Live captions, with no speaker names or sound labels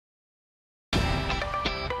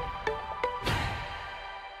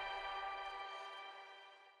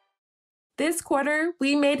This quarter,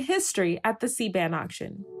 we made history at the C-band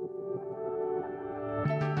auction.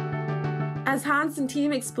 As Hans and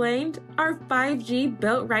team explained, our 5G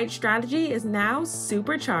built-right strategy is now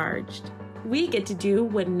supercharged. We get to do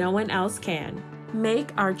what no one else can. Make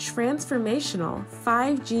our transformational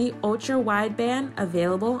 5G ultra-wideband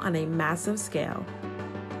available on a massive scale.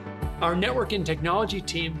 Our network and technology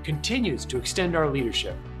team continues to extend our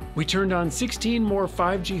leadership. We turned on 16 more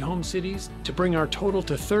 5G home cities to bring our total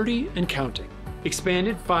to 30 and counting.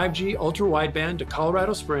 Expanded 5G ultra-wideband to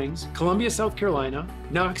Colorado Springs, Columbia, South Carolina,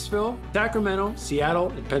 Knoxville, Sacramento, Seattle,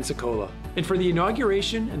 and Pensacola. And for the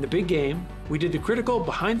inauguration and the big game, we did the critical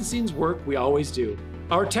behind-the-scenes work we always do.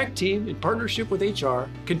 Our tech team, in partnership with HR,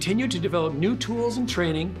 continued to develop new tools and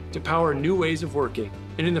training to power new ways of working.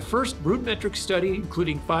 And in the first RootMetrics study,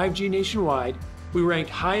 including 5G nationwide, we ranked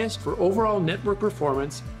highest for overall network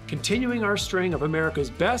performance, continuing our string of America's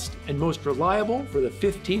best and most reliable for the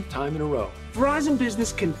 15th time in a row. Verizon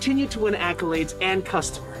Business continued to win accolades and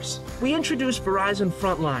customers. We introduced Verizon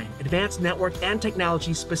Frontline, advanced network and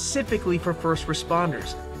technology specifically for first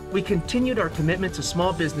responders. We continued our commitment to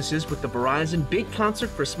small businesses with the Verizon Big Concert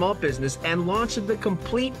for Small Business and launched the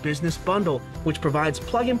Complete Business Bundle, which provides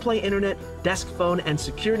plug-and-play internet, desk phone, and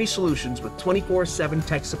security solutions with 24/7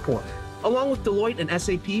 tech support. Along with Deloitte and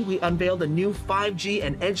SAP, we unveiled a new 5G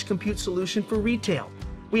and edge compute solution for retail.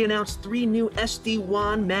 We announced 3 new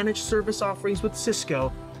SD-WAN managed service offerings with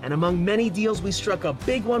Cisco, and among many deals, we struck a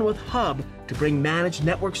big one with Hub to bring managed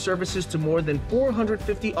network services to more than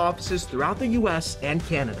 450 offices throughout the US and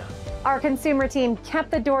Canada. Our consumer team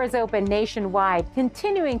kept the doors open nationwide,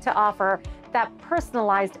 continuing to offer that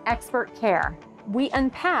personalized expert care. We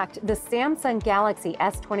unpacked the Samsung Galaxy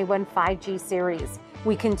S21 5G series.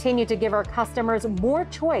 We continue to give our customers more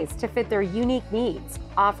choice to fit their unique needs,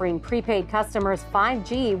 offering prepaid customers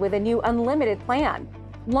 5G with a new unlimited plan,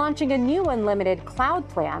 launching a new unlimited cloud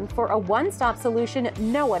plan for a one-stop solution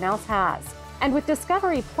no one else has, and with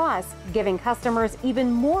Discovery Plus, giving customers even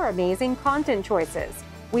more amazing content choices.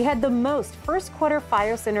 We had the most first-quarter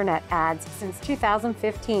Fios Internet ads since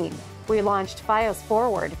 2015. We launched Fios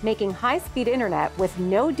Forward, making high-speed internet with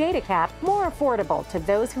no data cap more affordable to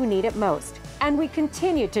those who need it most. And we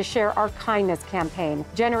continued to share our kindness campaign,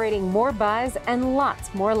 generating more buzz and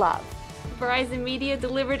lots more love. Verizon Media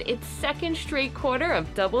delivered its second straight quarter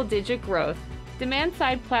of double-digit growth.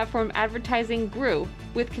 Demand-side platform advertising grew,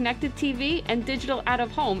 with connected TV and digital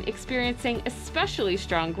out-of-home experiencing especially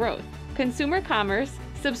strong growth. Consumer commerce,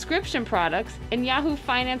 subscription products, and Yahoo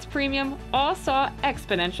Finance Premium all saw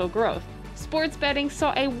exponential growth. Sports betting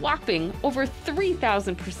saw a whopping over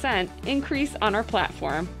 3,000% increase on our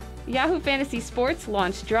platform. Yahoo Fantasy Sports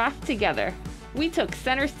launched Draft Together. We took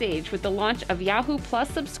center stage with the launch of Yahoo Plus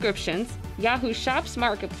subscriptions, Yahoo Shops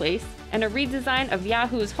Marketplace, and a redesign of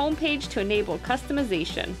Yahoo's homepage to enable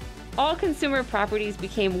customization. All consumer properties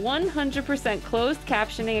became 100% closed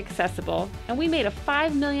captioning accessible, and we made a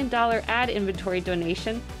 $5 million ad inventory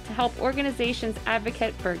donation to help organizations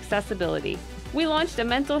advocate for accessibility. We launched a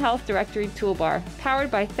mental health directory toolbar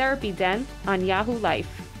powered by Therapy Den on Yahoo Life.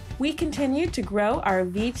 We continued to grow our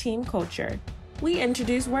V-Team culture. We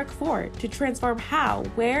introduced Work For to transform how,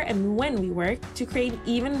 where, and when we work to create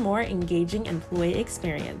even more engaging employee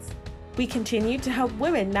experience. We continued to help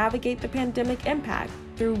women navigate the pandemic impact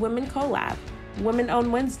through Women Collab, Women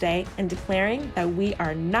Own Wednesday, and declaring that we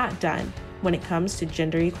are not done when it comes to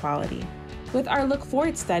gender equality. With our Look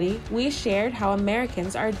Forward study, we shared how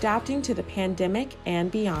Americans are adapting to the pandemic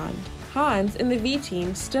and beyond. Hans and the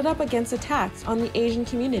V-Team stood up against attacks on the Asian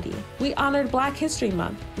community. We honored Black History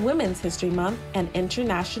Month, Women's History Month, and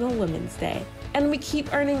International Women's Day. And we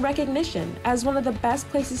keep earning recognition as one of the best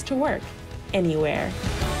places to work, anywhere.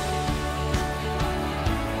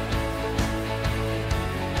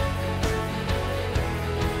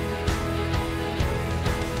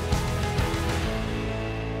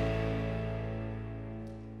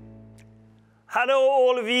 Hello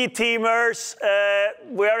all V-Teamers.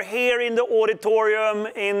 We are here in the auditorium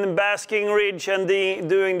in Basking Ridge and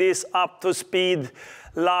doing this up to speed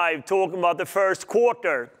live, talking about the first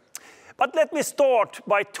quarter. But let me start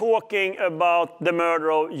by talking about the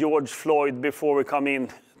murder of George Floyd before we come in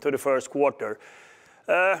to the first quarter.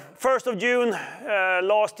 1st of June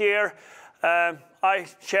last year, I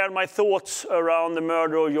shared my thoughts around the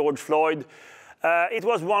murder of George Floyd. It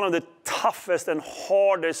was one of the toughest and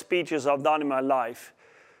hardest speeches I've done in my life.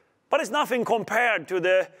 But it's nothing compared to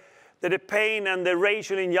the pain and the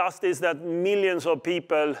racial injustice that millions of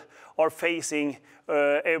people are facing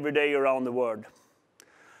every day around the world.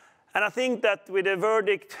 And I think that with the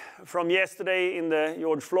verdict from yesterday in the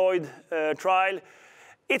George Floyd trial,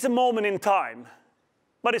 it's a moment in time.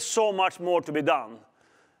 but there's so much more to be done.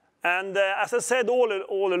 And as I said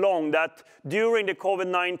all along, that during the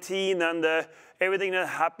COVID-19 and everything that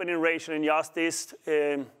happened in racial injustice,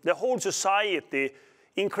 the whole society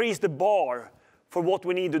increased the bar for what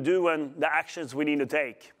we need to do and the actions we need to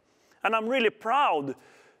take. And I'm really proud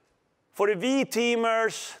for the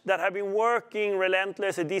V-teamers that have been working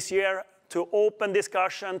relentlessly this year to open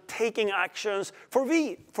discussion, taking actions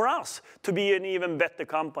for us to be an even better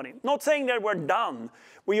company. Not saying that we're done.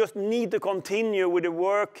 We just need to continue with the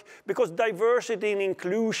work, because diversity and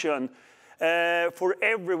inclusion for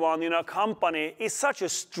everyone in our company is such a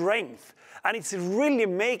strength. And it's really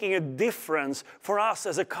making a difference for us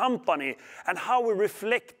as a company and how we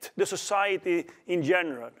reflect the society in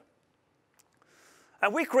general.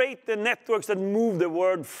 And we create the networks that move the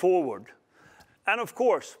world forward. And of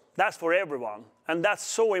course, that's for everyone. And that's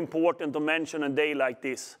so important to mention a day like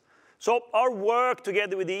this. So our work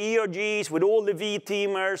together with the ERGs, with all the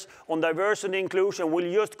V-teamers on diversity and inclusion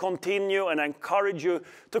will just continue, and I encourage you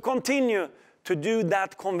to continue to do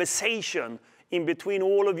that conversation in between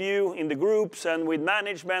all of you in the groups and with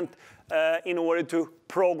management in order to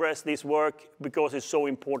progress this work, because it's so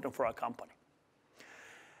important for our company.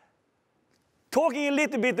 Talking a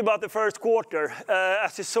little bit about the first quarter,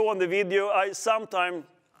 as you saw on the video, sometimes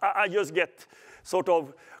I just get sort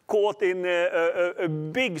of caught in a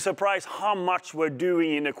big surprise how much we're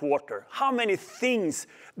doing in a quarter, how many things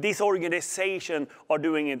this organization are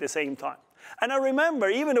doing at the same time. And I remember,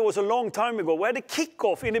 even though it was a long time ago, we had a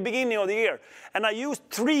kickoff in the beginning of the year, and I used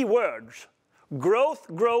 3 words: growth,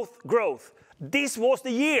 growth, growth. This was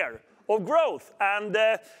the year of growth, and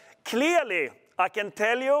clearly, I can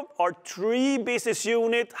tell you, our 3 business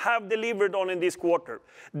units have delivered on in this quarter.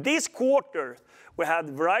 This quarter, we had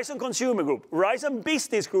Verizon Consumer Group, Verizon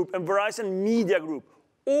Business Group, and Verizon Media Group,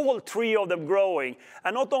 all 3 of them growing.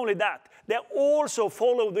 And not only that, they also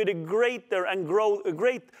followed with a great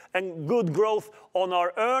and good growth on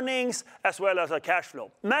our earnings as well as our cash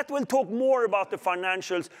flow. Matt will talk more about the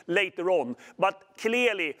financials later on, but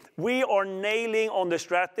clearly we are nailing on the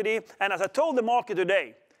strategy. And as I told the market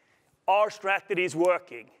today, our strategy is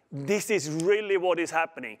working. This is really what is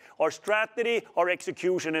happening. Our strategy, our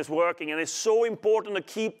execution is working, and it's so important to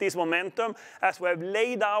keep this momentum as we have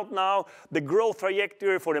laid out now the growth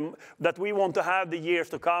trajectory that we want to have the years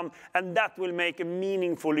to come, and that will make a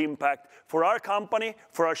meaningful impact for our company,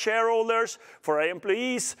 for our shareholders, for our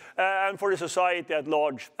employees, and for the society at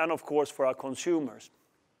large, and of course for our consumers.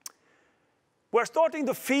 We're starting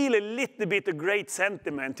to feel a little bit of great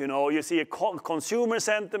sentiment. You see a consumer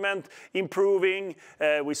sentiment improving.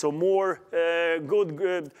 We saw more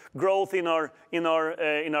good growth in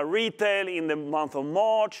our retail in the month of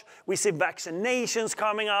March. We see vaccinations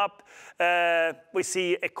coming up. We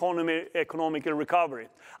see economic recovery.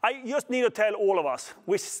 I just need to tell all of us,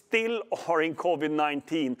 we still are in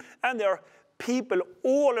COVID-19, and there are people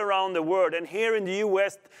all around the world, and here in the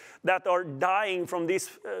US, that are dying from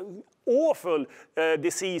this awful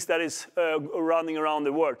disease that is running around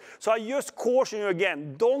the world. So I just caution you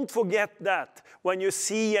again, don't forget that when you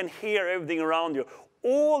see and hear everything around you.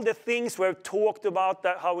 All the things we've talked about,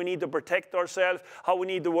 that how we need to protect ourselves, how we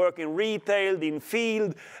need to work in retail, in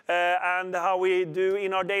field, and how we do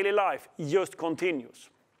in our daily life, just continues.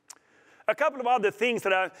 A couple of other things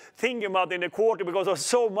that I'm thinking about in the quarter, because there's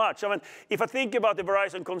so much. I mean, if I think about the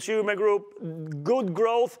Verizon Consumer Group, good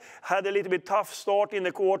growth, had a little bit tough start in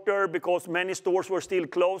the quarter because many stores were still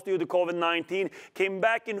closed due to COVID-19, came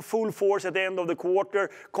back in full force at the end of the quarter,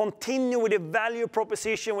 continue with the value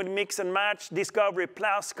proposition with Mix and Match, Discovery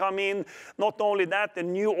Plus come in. Not only that, the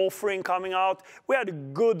new offering coming out. We had a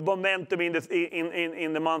good momentum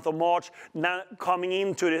in the month of March, now coming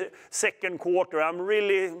into the second quarter. I'm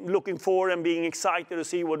really looking forward and being excited to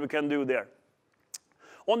see what we can do there.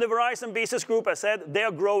 On the Verizon Business Group, I said, they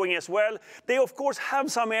are growing as well. They, of course,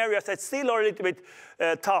 have some areas that still are a little bit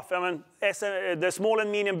tough. I mean, the small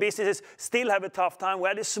and medium businesses still have a tough time. We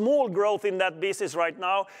had a small growth in that business right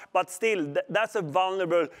now, but still, that's a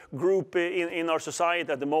vulnerable group in our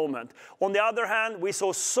society at the moment. On the other hand, we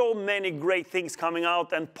saw so many great things coming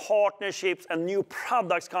out, and partnerships and new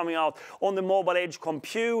products coming out on the mobile edge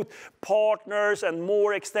compute, partners, and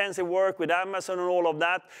more extensive work with Amazon and all of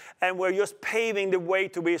that. And we're just paving the way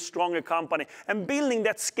to be a stronger company and building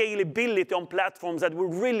that scalability on platforms that we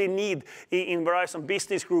really need in Verizon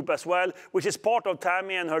Business Group as well, which is part of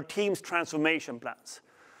Tammy and her team's transformation plans.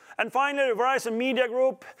 And finally, Verizon Media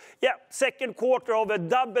Group, yeah, second quarter of a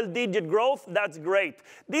double-digit growth. That's great.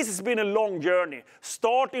 This has been a long journey,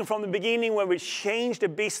 starting from the beginning when we changed the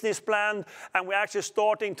business plan, and we're actually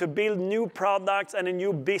starting to build new products and a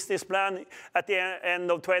new business plan at the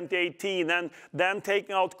end of 2018, and then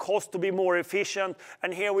taking out costs to be more efficient.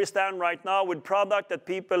 And here we stand right now with product that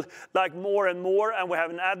people like more and more, and we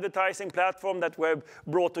have an advertising platform that we have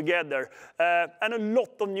brought together, and a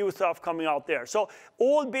lot of new stuff coming out there. So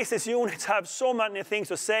all business units have so many things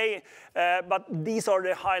to say, but these are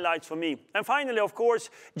the highlights for me. And finally, of course,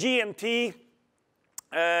 GMT.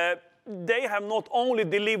 They have not only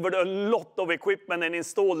delivered a lot of equipment and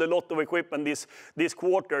installed a lot of equipment this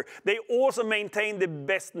quarter, they also maintain the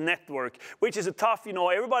best network, which is a tough,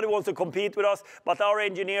 everybody wants to compete with us, but our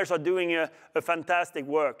engineers are doing a fantastic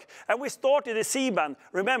work. And we started the C-band.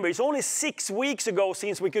 Remember, it's only 6 weeks ago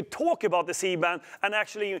since we could talk about the C-band and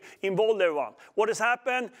actually involve everyone. What has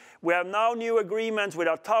happened? We have now new agreements with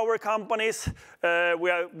our tower companies. We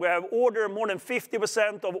have ordered more than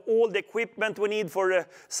 50% of all the equipment we need for the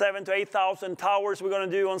 7,000 to 8,000 towers we're going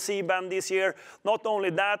to do on C-band this year. Not only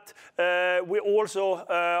that, we also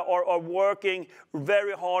are working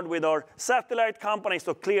very hard with our satellite companies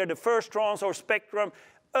to clear the first tranche of spectrum.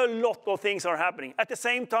 A lot of things are happening. At the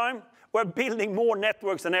same time, we're building more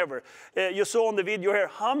networks than ever. You saw on the video here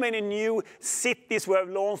how many new cities we have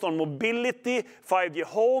launched on mobility, 5G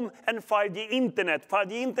home, and 5G internet.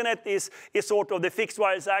 5G internet is sort of the fixed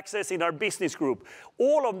wireless access in our business group.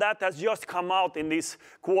 All of that has just come out in this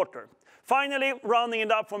quarter. Finally, rounding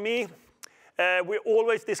it up for me, we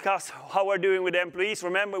always discuss how we're doing with employees.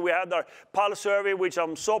 Remember, we had our pulse survey, which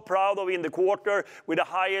I'm so proud of in the quarter, with the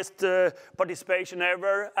highest participation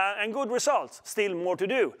ever, and good results. Still more to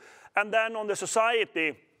do. And then on the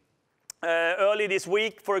society, early this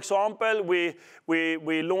week, for example,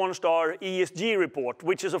 we launched our ESG report,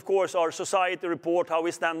 which is, of course, our society report, how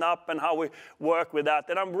we stand up and how we work with that.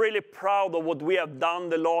 And I'm really proud of what we have done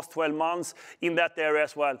the last 12 months in that area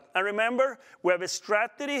as well. And remember, we have a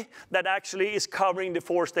strategy that actually is covering the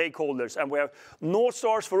 4 stakeholders. And we have North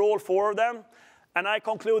Stars for all 4 of them. And I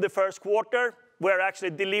conclude the first quarter. We're actually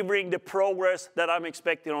delivering the progress that I'm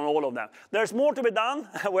expecting on all of them. There's more to be done.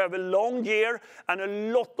 We have a long year and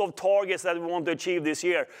a lot of targets that we want to achieve this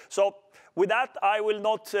year. So with that, I will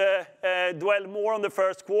not dwell more on the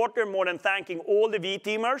first quarter, more than thanking all the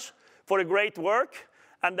V-teamers for the great work,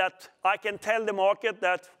 and that I can tell the market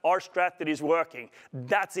that our strategy is working.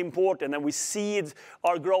 That's important, and we see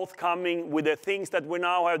our growth coming with the things that we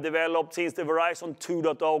now have developed since the Verizon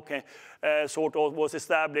 2.0 sort of was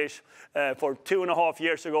established for 2.5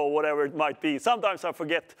 years ago, whatever it might be. Sometimes I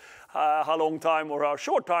forget how long time or how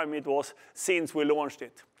short time it was since we launched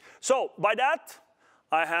it. So by that,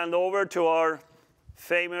 I hand over to our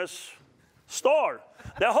famous star,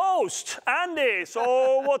 the host, Andy.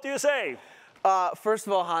 So what do you say? First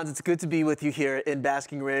of all, Hans, it's good to be with you here in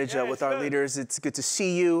Basking Ridge with our leaders. It's good to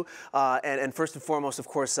see you. And first and foremost, of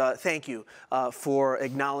course, thank you for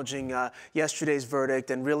acknowledging yesterday's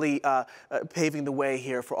verdict and really paving the way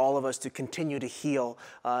here for all of us to continue to heal.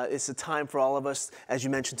 It's a time for all of us, as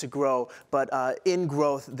you mentioned, to grow. But in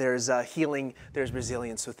growth, there's healing, there's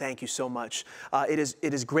resilience. So thank you so much. It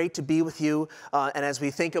is great to be with you. And as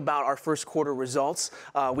we think about our first quarter results,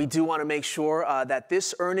 we do want to make sure that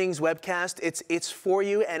this earnings webcast, it's for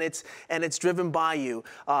you and it's driven by you.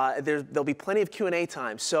 There'll be plenty of Q&A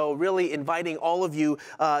time. So really inviting all of you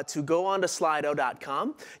to go on to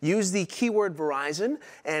slido.com, use the keyword Verizon,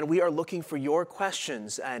 and we are looking for your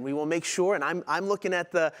questions. And we will make sure, and I'm looking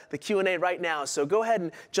at the Q&A right now. So go ahead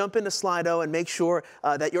and jump into Slido and make sure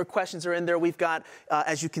that your questions are in there. We've got,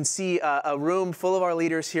 as you can see, a room full of our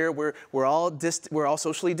leaders here. We're all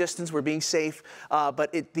socially distanced. We're being safe,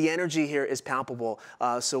 but the energy here is palpable.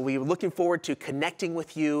 So we're looking forward to connecting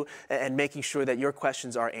with you and making sure that your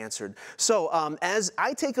questions are answered. So as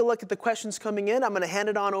I take a look at the questions coming in, I'm going to hand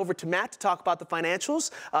it on over to Matt to talk about the financials.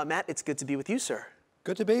 Matt, it's good to be with you, sir.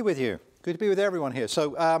 Good to be with you. Good to be with everyone here.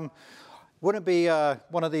 So wouldn't it be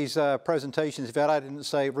one of these presentations if I didn't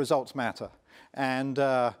say results matter? And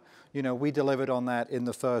you know, we delivered on that in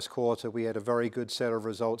the first quarter. We had a very good set of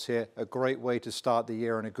results here, a great way to start the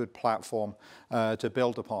year and a good platform to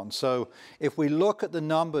build upon. So if we look at the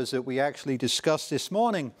numbers that we actually discussed this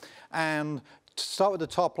morning, and to start with the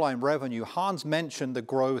top line revenue, Hans mentioned the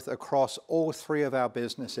growth across all 3 of our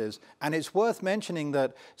businesses. And it's worth mentioning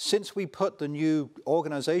that since we put the new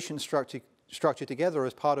organization structure together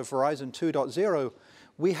as part of Verizon 2.0,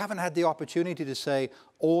 we haven't had the opportunity to say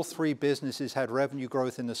all 3 businesses had revenue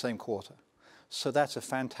growth in the same quarter. So that's a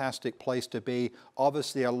fantastic place to be.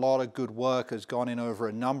 Obviously, a lot of good work has gone in over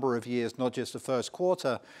a number of years, not just the first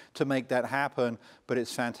quarter, to make that happen. But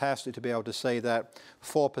it's fantastic to be able to say that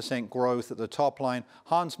 4% growth at the top line.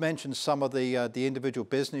 Hans mentioned some of the individual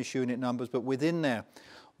business unit numbers, but within there,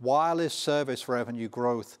 wireless service revenue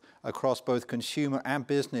growth across both consumer and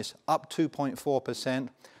business up 2.4%.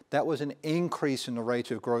 That was an increase in the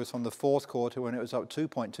rate of growth on the fourth quarter when it was up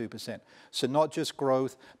 2.2%. So not just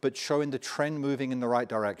growth, but showing the trend moving in the right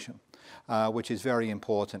direction, which is very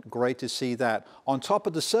important. Great to see that. On top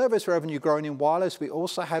of the service revenue growing in wireless, we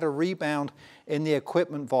also had a rebound in the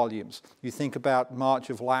equipment volumes. You think about March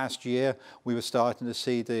of last year, we were starting to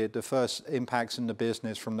see the first impacts in the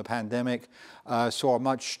business from the pandemic. Saw a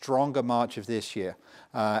much stronger March of this year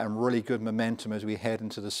and really good momentum as we head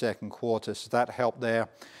into the second quarter. So that helped there.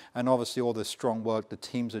 And obviously all the strong work the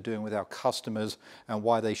teams are doing with our customers and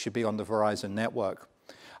why they should be on the Verizon network.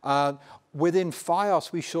 Within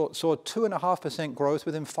Fios, we saw 2.5% growth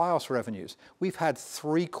within Fios revenues. We've had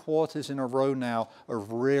 3 quarters in a row now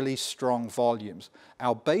of really strong volumes.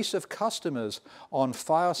 Our base of customers on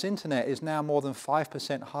Fios Internet is now more than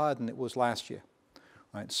 5% higher than it was last year.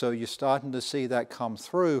 Right, so you're starting to see that come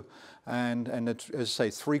through, and as I say,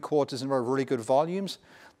 3 quarters in a row, really good volumes.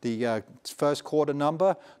 The first quarter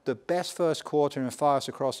number, the best first quarter in Fios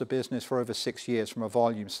across the business for over 6 years from a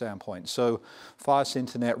volume standpoint. So Fios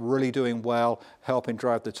Internet really doing well, helping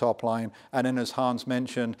drive the top line. And then as Hans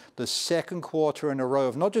mentioned, the second quarter in a row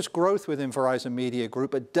of not just growth within Verizon Media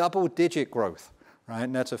Group, but double-digit growth. Right?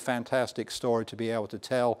 And that's a fantastic story to be able to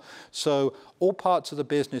tell. So all parts of the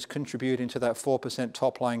business contributing to that 4%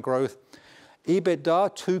 top line growth.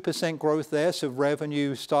 EBITDA, 2% growth there, so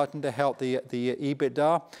revenue starting to help the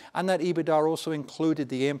EBITDA. And that EBITDA also included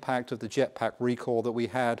the impact of the Jetpack recall that we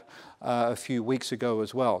had a few weeks ago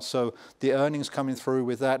as well. So the earnings coming through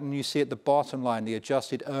with that, and you see at the bottom line, the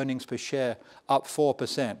adjusted earnings per share up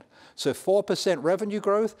 4%. So 4% revenue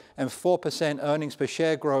growth and 4% earnings per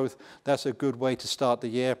share growth, that's a good way to start the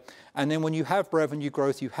year. And then when you have revenue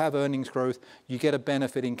growth, you have earnings growth, you get a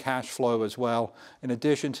benefit in cash flow as well. In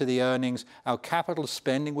addition to the earnings, our capital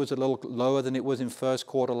spending was a little lower than it was in first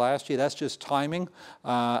quarter last year. That's just timing,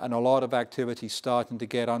 and a lot of activity starting to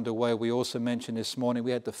get underway. We also mentioned this morning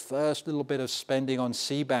we had the first little bit of spending on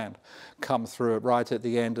C-band come through right at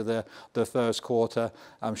the end of the first quarter.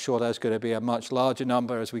 I'm sure that's going to be a much larger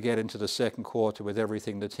number as we get into the second quarter with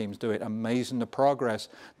everything the team's doing. Amazing the progress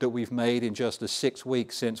that we've made in just the 6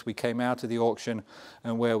 weeks since we came out of the auction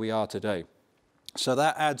and where we are today. So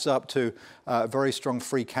that adds up to very strong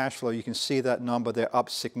free cash flow. You can see that number, they're up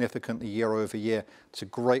significantly year over year. It's a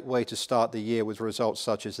great way to start the year with results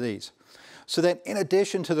such as these. So then in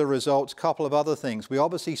addition to the results, a couple of other things. We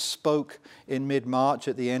obviously spoke in mid-March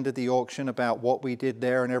at the end of the auction about what we did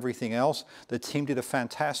there and everything else. The team did a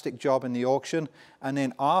fantastic job in the auction. And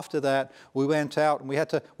then after that, we went out and we had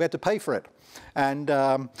to pay for it. And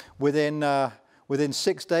within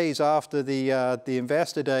 6 days after the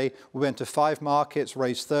Investor Day, we went to 5 markets,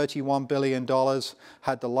 raised $31 billion,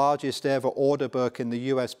 had the largest ever order book in the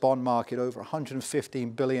U.S. bond market, over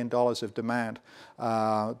 $115 billion of demand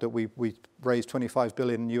that we raised $25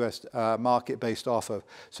 billion U.S. market based off of.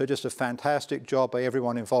 So just a fantastic job by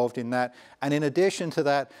everyone involved in that. And in addition to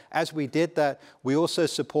that, as we did that, we also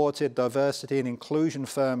supported diversity and inclusion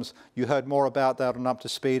firms. You heard more about that on Up to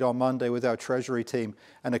Speed on Monday with our Treasury team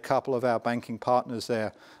and a couple of our banking partners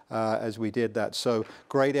there as we did that. So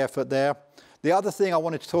great effort there. The other thing I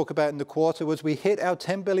wanted to talk about in the quarter was we hit our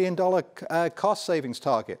 $10 billion cost savings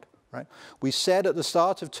target. Right? We said at the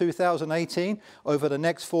start of 2018, over the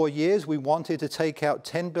next 4 years, we wanted to take out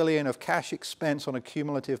 $10 billion of cash expense on a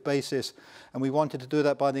cumulative basis, and we wanted to do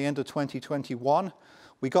that by the end of 2021.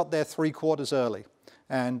 We got there 3 quarters early.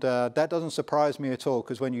 And that doesn't surprise me at all,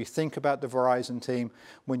 because when you think about the Verizon team,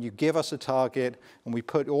 when you give us a target and we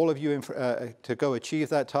put all of you in to go achieve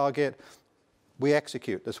that target, we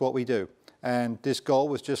execute. That's what we do. And this goal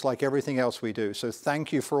was just like everything else we do. So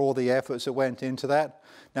thank you for all the efforts that went into that.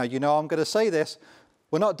 Now, you know I'm going to say this.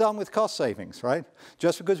 We're not done with cost savings, right?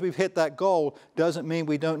 Just because we've hit that goal doesn't mean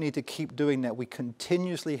we don't need to keep doing that. We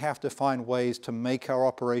continuously have to find ways to make our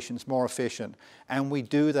operations more efficient. And we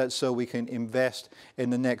do that so we can invest in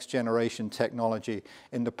the next generation technology,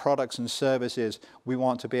 in the products and services we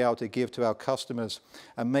want to be able to give to our customers,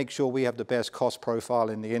 and make sure we have the best cost profile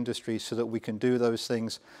in the industry so that we can do those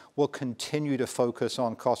things. We'll continue to focus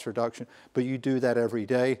on cost reduction, but you do that every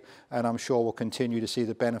day, and I'm sure we'll continue to see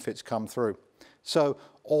the benefits come through. So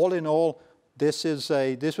all in all, this was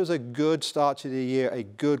a good start to the year, a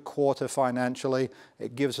good quarter financially.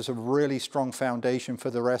 It gives us a really strong foundation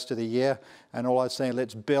for the rest of the year. And all I'm saying,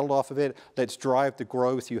 let's build off of it. Let's drive the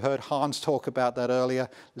growth. You heard Hans talk about that earlier.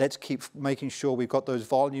 Let's keep making sure we've got those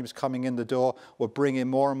volumes coming in the door. We're bringing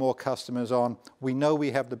more and more customers on. We know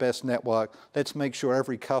we have the best network. Let's make sure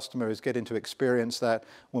every customer is getting to experience that.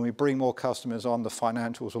 When we bring more customers on, the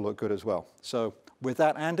financials will look good as well. So with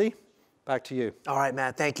that, Andy, back to you. All right,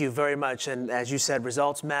 Matt, thank you very much. And as you said,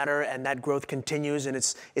 results matter and that growth continues. And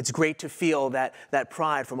it's great to feel that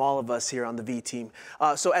pride from all of us here on the V team.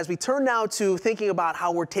 So as we turn now to thinking about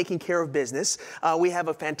how we're taking care of business, we have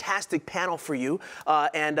a fantastic panel for you.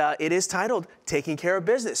 And it is titled Taking Care of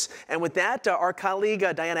Business. And with that, our colleague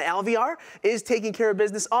Diana Alviar is taking care of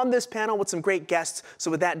business on this panel with some great guests.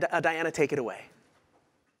 So with that, Diana, take it away.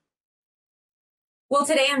 Well,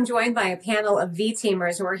 today I'm joined by a panel of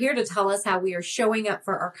V-teamers who are here to tell us how we are showing up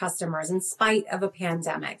for our customers in spite of a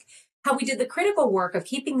pandemic, how we did the critical work of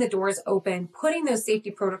keeping the doors open, putting those safety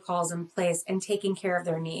protocols in place, and taking care of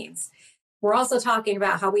their needs. We're also talking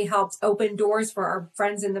about how we helped open doors for our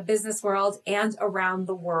friends in the business world and around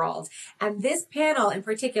the world. And this panel in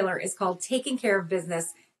particular is called Taking Care of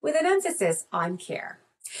Business with an emphasis on care.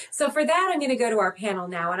 So for that, I'm going to go to our panel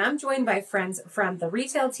now, and I'm joined by friends from the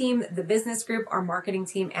retail team, the business group, our marketing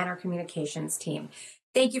team, and our communications team.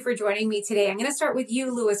 Thank you for joining me today. I'm going to start with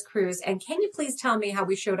you, Louis Cruz, and can you please tell me how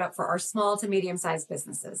we showed up for our small to medium-sized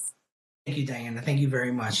businesses? Thank you, Diana. Thank you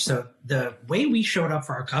very much. So the way we showed up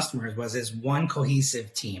for our customers was as one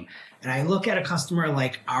cohesive team. And I look at a customer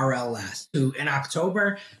like RLS, who in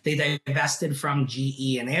October, they divested from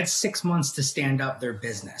GE and they had 6 months to stand up their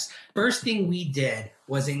business. First thing we did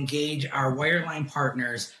was engage our wireline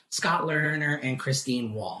partners, Scott Lerner and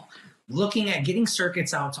Christine Wall, looking at getting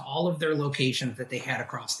circuits out to all of their locations that they had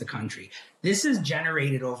across the country. This has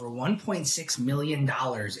generated over $1.6 million in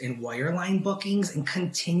wireline bookings and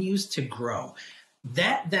continues to grow.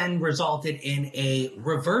 That then resulted in a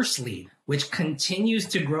reverse lead, which continues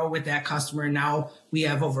to grow with that customer. Now we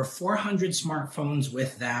have over 400 smartphones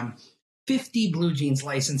with them, 50 Blue Jeans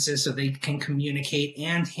licenses so they can communicate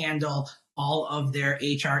and handle all of their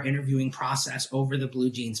HR interviewing process over the Blue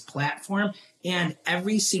Jeans platform. And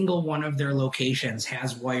every single one of their locations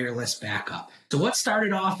has wireless backup. So what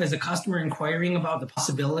started off as a customer inquiring about the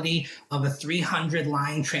possibility of a 300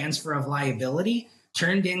 line transfer of liability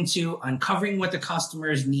turned into uncovering what the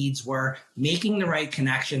customer's needs were, making the right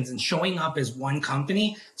connections, and showing up as one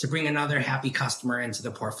company to bring another happy customer into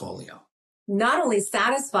the portfolio. Not only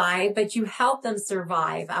satisfied, but you help them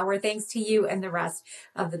survive. Our thanks to you and the rest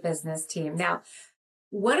of the business team. Now,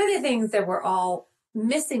 one of the things that we're all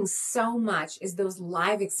missing so much is those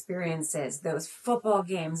live experiences, those football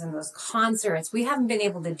games and those concerts. We haven't been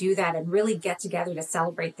able to do that and really get together to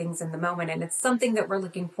celebrate things in the moment. And it's something that we're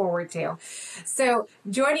looking forward to. So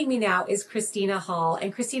joining me now is Christina Hall.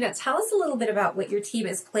 And Christina, tell us a little bit about what your team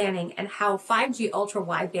is planning and how 5G ultra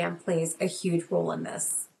wideband plays a huge role in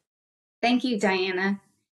this. Thank you, Diana.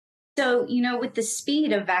 So, with the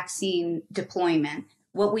speed of vaccine deployment,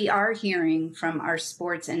 what we are hearing from our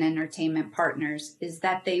sports and entertainment partners is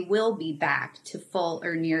that they will be back to full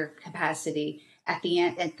or near capacity at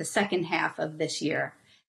the second half of this year.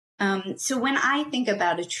 So when I think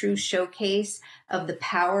about a true showcase of the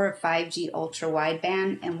power of 5G ultra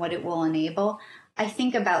wideband and what it will enable, I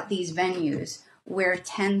think about these venues where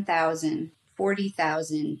 10,000,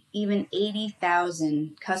 40,000, even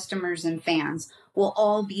 80,000 customers and fans will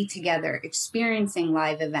all be together experiencing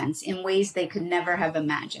live events in ways they could never have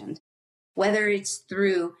imagined. Whether it's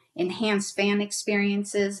through enhanced fan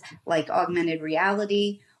experiences like augmented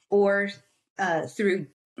reality or through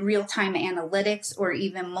real-time analytics or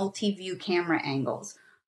even multi-view camera angles,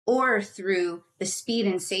 or through the speed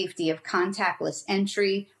and safety of contactless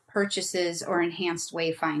entry, purchases, or enhanced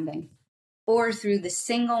wayfinding, or through the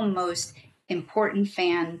single most important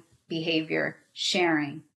fan behavior,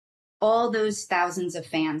 sharing. All those thousands of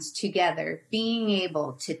fans together being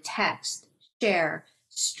able to text, share,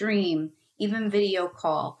 stream, even video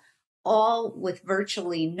call, all with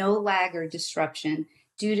virtually no lag or disruption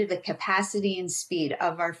due to the capacity and speed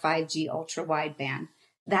of our 5G ultra wideband.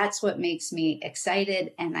 That's what makes me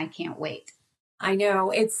excited, and I can't wait. I know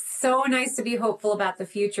it's so nice to be hopeful about the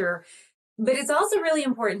future, but it's also really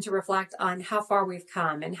important to reflect on how far we've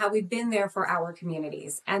come and how we've been there for our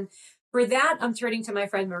communities. And for that, I'm turning to my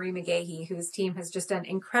friend Marie McGahey, whose team has just done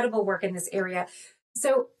incredible work in this area.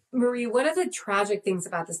 So, Marie, one of the tragic things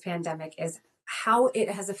about this pandemic is how it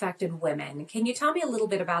has affected women. Can you tell me a little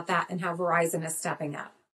bit about that and how Verizon is stepping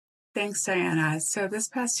up? Thanks, Diana. So this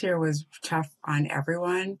past year was tough on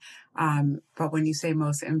everyone, but when you say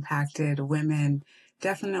most impacted, women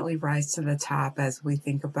definitely rise to the top as we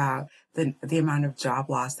think about the amount of job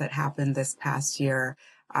loss that happened this past year.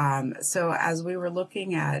 So as we were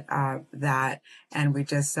looking at that, and we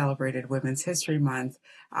just celebrated Women's History Month,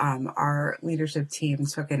 our leadership team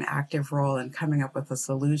took an active role in coming up with a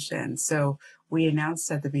solution. So we announced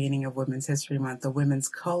at the beginning of Women's History Month the Women's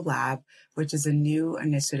CoLab, which is a new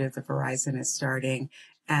initiative that Verizon is starting.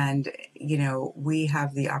 And, you know, we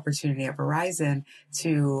have the opportunity at Verizon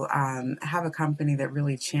to have a company that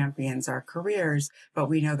really champions our careers, but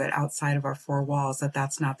we know that outside of our four walls,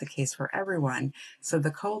 that's not the case for everyone. So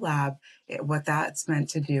the CoLab, what that's meant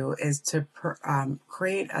to do is to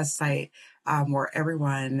create a site where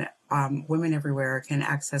everyone, women everywhere, can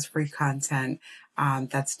access free content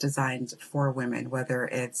that's designed for women, whether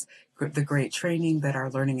it's the great training that our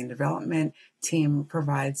learning and development team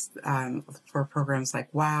provides for programs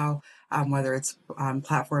like WOW, whether it's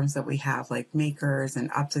platforms that we have like Makers and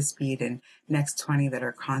Up to Speed and Next 20 that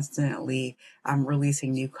are constantly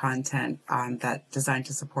releasing new content that's designed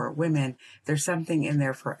to support women. There's something in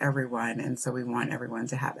there for everyone, and so we want everyone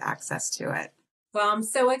to have access to it. Well, I'm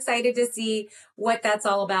so excited to see what that's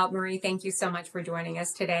all about, Marie. Thank you so much for joining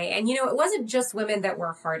us today. And, you know, it wasn't just women that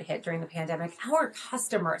were hard hit during the pandemic. Our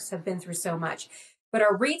customers have been through so much. But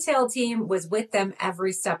our retail team was with them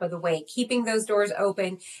every step of the way, keeping those doors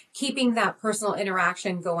open, keeping that personal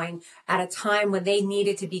interaction going at a time when they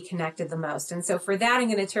needed to be connected the most. And so for that, I'm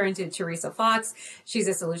going to turn to Teresa Fox. She's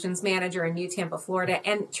a solutions manager in New Tampa, Florida.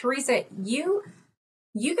 And Teresa,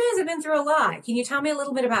 you guys have been through a lot. Can you tell me a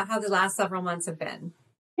little bit about how the last several months have been?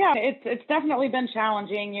 Yeah, it's definitely been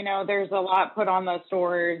challenging. You know, there's a lot put on the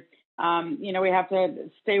stores. You know, we have to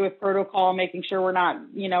stay with protocol, making sure we're not,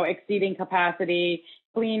 you know, exceeding capacity,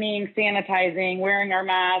 cleaning, sanitizing, wearing our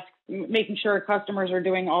masks, making sure our customers are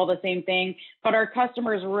doing all the same thing. But our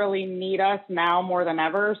customers really need us now more than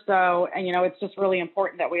ever. So, and, you know, it's just really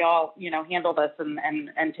important that we all, you know, handle this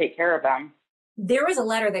and take care of them. There was a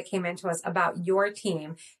letter that came into us about your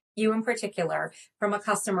team, you in particular, from a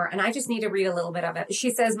customer, and I just need to read a little bit of it. She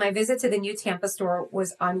says, my visit to the New Tampa store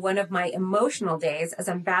was on one of my emotional days as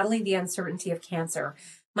I'm battling the uncertainty of cancer.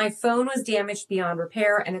 My phone was damaged beyond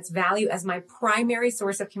repair, and its value as my primary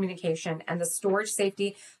source of communication and the storage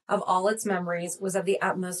safety of all its memories was of the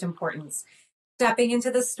utmost importance. Stepping into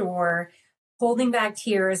the store, holding back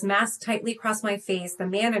tears, mask tightly across my face, the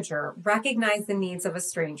manager recognized the needs of a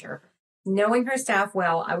stranger. Knowing her staff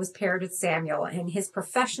well, I was paired with Samuel, and his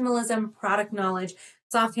professionalism, product knowledge,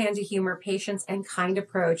 soft-handed humor, patience, and kind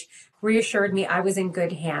approach reassured me I was in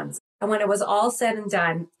good hands. And when it was all said and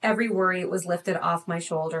done, every worry was lifted off my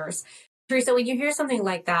shoulders. Teresa, when you hear something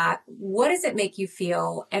like that, what does it make you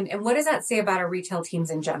feel? And what does that say about our retail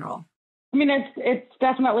teams in general? I mean, it's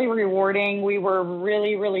definitely rewarding. We were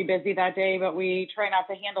really, really busy that day, but we try not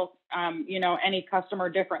to handle, you know, any customer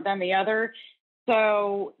different than the other.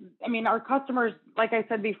 So, I mean, our customers, like I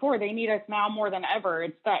said before, they need us now more than ever.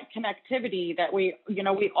 It's that connectivity that we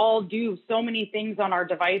all do so many things on our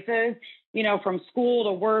devices, you know, from school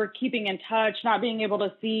to work, keeping in touch, not being able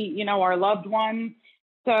to see, you know, our loved ones.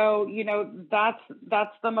 So, you know, that's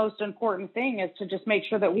the most important thing, is to just make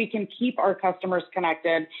sure that we can keep our customers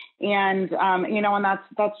connected. And, you know, and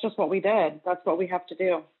that's just what we did. That's what we have to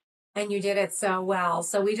do. And you did it so well.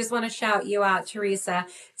 So we just want to shout you out, Teresa,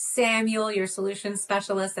 Samuel, your solutions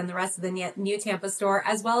specialist, and the rest of the New Tampa store,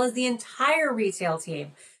 as well as the entire retail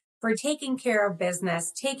team, for taking care of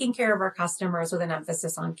business, taking care of our customers with an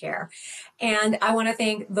emphasis on care. And I want to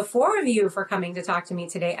thank the four of you for coming to talk to me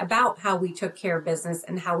today about how we took care of business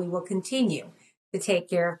and how we will continue to take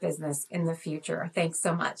care of business in the future. Thanks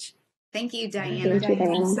so much. Thank you, Diana.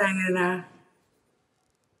 Thanks, Diana.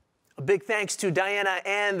 A big thanks to Diana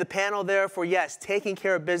and the panel there for, yes, taking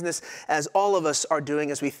care of business, as all of us are doing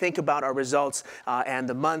as we think about our results and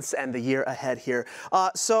the months and the year ahead here.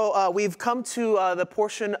 So we've come to the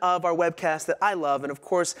portion of our webcast that I love, and of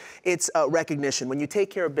course, it's recognition. When you take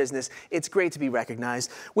care of business, it's great to be recognized.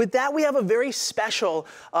 With that, we have a very special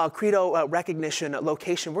Credo recognition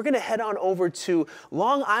location. We're going to head on over to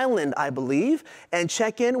Long Island, I believe, and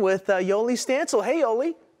check in with Yoli Stansel. Hey,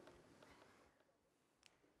 Yoli.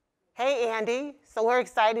 Hey, Andy. So we're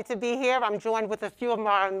excited to be here. I'm joined with a few of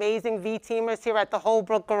our amazing V-teamers here at the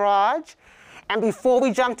Holbrook Garage. And before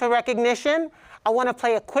we jump to recognition, I want to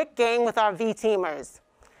play a quick game with our V-teamers.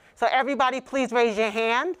 So everybody, please raise your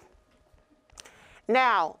hand.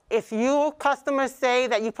 Now, if you customers say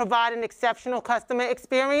that you provide an exceptional customer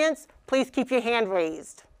experience, please keep your hand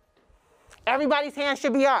raised. Everybody's hand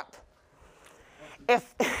should be up.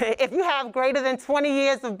 If you have greater than 20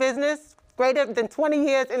 years of business, greater than 20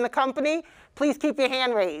 years in the company, please keep your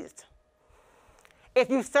hand raised. If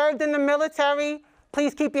you served in the military,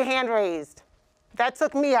 please keep your hand raised. That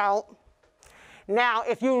took me out. Now,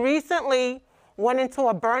 if you recently went into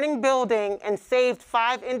a burning building and saved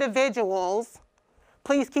 5 individuals,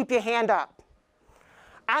 please keep your hand up.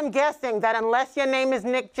 I'm guessing that unless your name is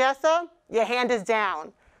Nick Jessup, your hand is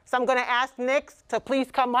down. So I'm going to ask Nick to please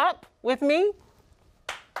come up with me.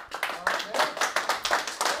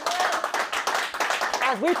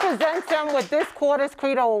 As we present him with this quarter's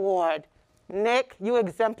Credo Award. Nick, you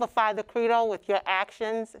exemplify the Credo with your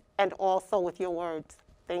actions and also with your words.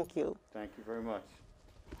 Thank you. Thank you very much.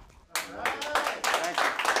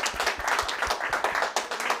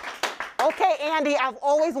 Okay, Andy, I've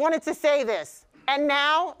always wanted to say this. And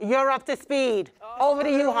now you're up to speed. Over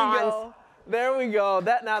to you, Hans. There we go.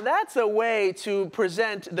 Now that's a way to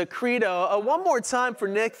present the Credo. One more time for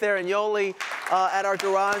Nick there and Yoli at our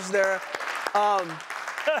garage there.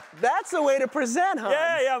 That's a way to present, Hans.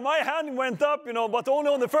 Yeah, my hand went up, you know, but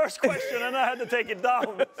only on the first question, and I had to take it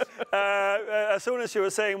down. As soon as you were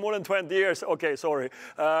saying more than 20 years, okay, sorry.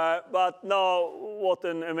 But no, what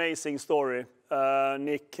an amazing story.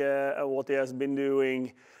 Nick, what he has been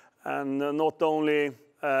doing, and not only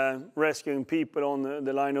rescuing people on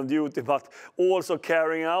the line of duty, but also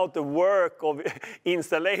carrying out the work of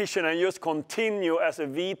installation and just continue as a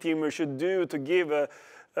V-teamer should do to give a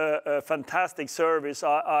fantastic service.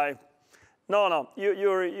 You're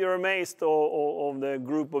amazed of the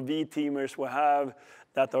group of V-teamers we have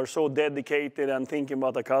that are so dedicated and thinking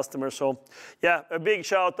about the customer. So, yeah, a big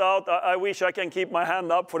shout out. I wish I can keep my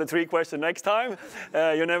hand up for the 3 questions next time.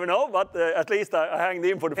 You never know, but at least I hanged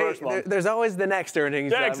in for the first one. There's always the next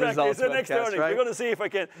earnings. Yeah, exactly. Results It's the next webcast, earnings. right? We're going to see if I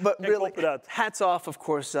can really, cope with that. Hats off, of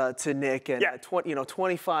course, to Nick and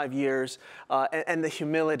 25 years and the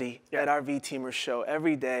humility at our V-teamers show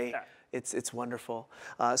every day. Yeah. It's wonderful.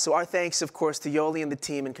 So our thanks, of course, to Yoli and the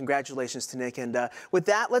team, and congratulations to Nick. And with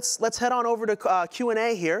that, let's head on over to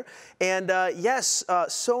Q&A here. And yes,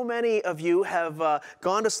 so many of you have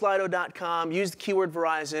gone to Slido.com, used the keyword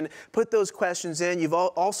Verizon, put those questions in. You've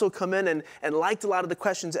also come in and liked a lot of the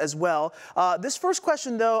questions as well. This first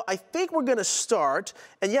question, though, I think we're going to start.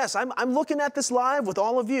 And yes, I'm looking at this live with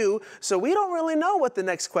all of you, so we don't really know what the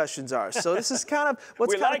next questions are. So this is kind of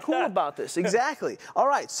what's kind of cool about this. Exactly. All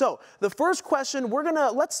right. So the first question,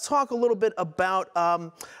 let's talk a little bit about,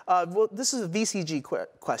 well, this is a VCG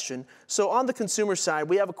question. So on the consumer side,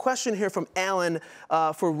 we have a question here from Alan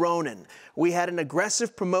for Ronan. We had an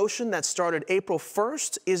aggressive promotion that started April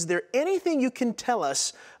 1st. Is there anything you can tell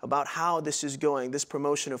us about how this is going? This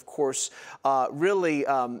promotion, of course, really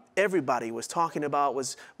everybody was talking about,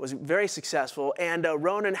 was very successful. And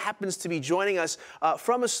Ronan happens to be joining us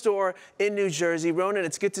from a store in New Jersey. Ronan,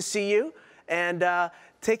 it's good to see you. And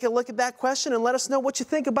take a look at that question and let us know what you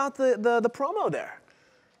think about the promo there.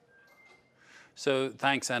 So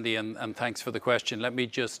thanks, Andy, and thanks for the question. Let me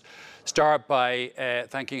just start by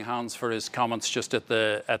thanking Hans for his comments just at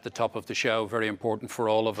the top of the show. Very important for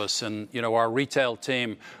all of us. And you know, our retail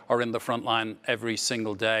team are in the front line every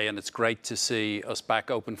single day, and it's great to see us back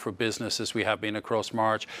open for business as we have been across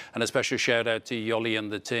March. And a special shout out to Yoli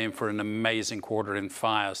and the team for an amazing quarter in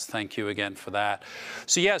Fios. Thank you again for that.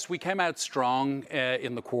 So yes, we came out strong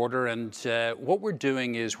in the quarter, and what we're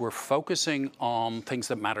doing is we're focusing on things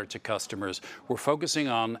that matter to customers. We're focusing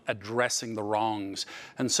on addressing the wrongs.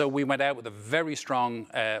 And so we went out with a very strong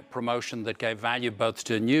promotion that gave value both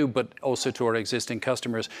to new but also to our existing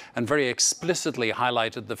customers, and very explicitly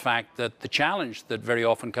highlighted the fact that the challenge that very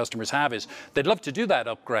often customers have is they'd love to do that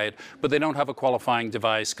upgrade, but they don't have a qualifying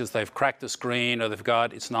device because they've cracked the screen or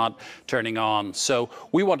it's not turning on. So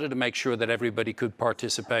we wanted to make sure that everybody could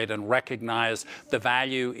participate and recognize the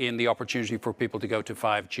value in the opportunity for people to go to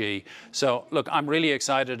 5G. So look, I'm really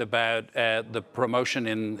excited about the promotion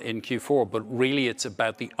in Q4, but really it's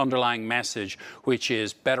about the underlying message, which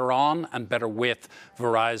is better on and better with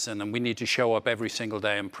Verizon, and we need to show up every single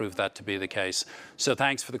day and prove that to be the case. So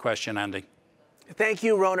thanks for the question, Andy. Thank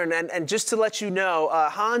you, Ronan. And just to let you know,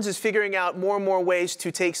 Hans is figuring out more and more ways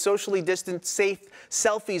to take socially distant, safe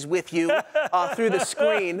selfies with you through the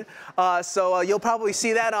screen. So you'll probably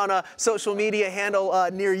see that on a social media handle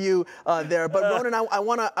near you there. But Ronan, I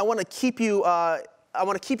want to keep you. I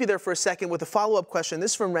want to keep you there for a second with a follow-up question.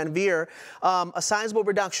 This is from Ranveer. A sizable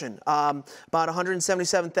reduction, about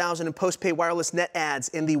 177,000 in postpaid wireless net adds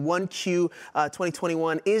in the 1Q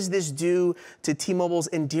 2021. Is this due to T-Mobile's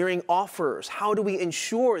endearing offers? How do we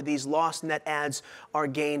ensure these lost net adds are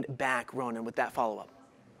gained back, Ronan, with that follow-up?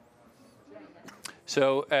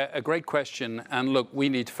 So a great question. And look, we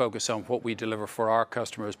need to focus on what we deliver for our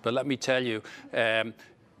customers. But let me tell you,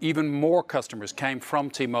 even more customers came from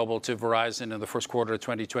T-Mobile to Verizon in the first quarter of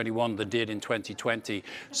 2021 than did in 2020.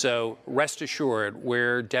 So rest assured,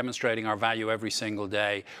 we're demonstrating our value every single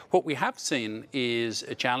day. What we have seen is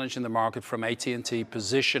a challenge in the market from AT&T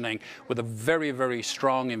positioning with a very, very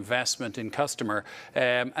strong investment in customer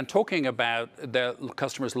and talking about the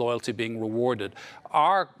customers' loyalty being rewarded.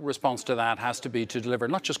 Our response to that has to be to deliver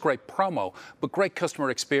not just great promo, but great customer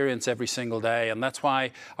experience every single day. And that's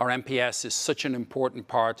why our NPS is such an important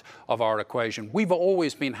part of our equation. We've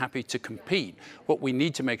always been happy to compete. What we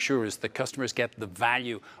need to make sure is that customers get the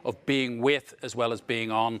value of being with as well as being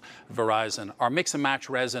on Verizon. Our mix and match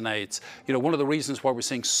resonates. You know, one of the reasons why we're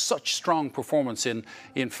seeing such strong performance in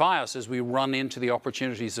Fios as we run into the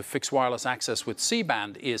opportunities of fixed wireless access with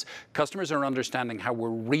C-band is customers are understanding how we're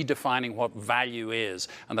redefining what value is,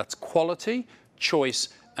 and that's quality, choice,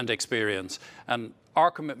 and experience. And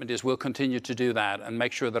our commitment is we'll continue to do that and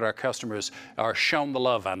make sure that our customers are shown the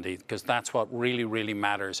love, Andy, because that's what really, really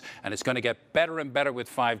matters. And it's going to get better and better with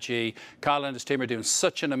 5G. Kyle and his team are doing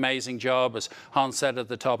such an amazing job. As Hans said at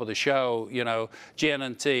the top of the show, you know,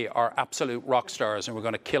 GN&T are absolute rock stars, and we're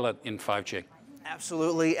going to kill it in 5G.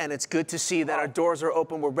 Absolutely, and it's good to see that our doors are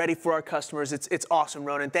open. We're ready for our customers. It's awesome,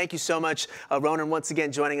 Ronan. Thank you so much, Ronan, once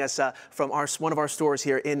again joining us from one of our stores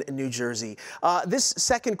here in New Jersey. This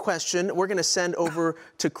second question we're going to send over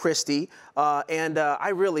to Christy, and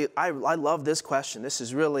I love this question. This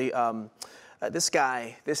is really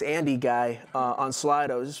this Andy guy on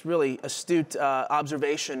Slido. This is really astute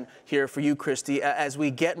observation here for you, Christy. As we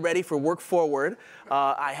get ready for Work Forward,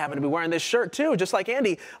 I happen to be wearing this shirt too, just like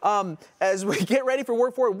Andy. As we get ready for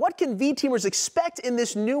Work Forward, what can V-Teamers expect in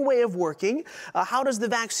this new way of working? How does the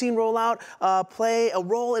vaccine rollout play a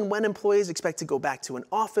role in when employees expect to go back to an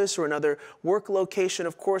office or another work location?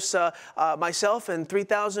 Of course, myself and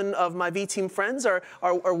 3,000 of my V-Team friends are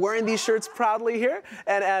wearing these shirts proudly here.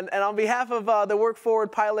 And on behalf of the Work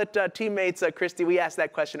Forward pilot teammates, Christy, we asked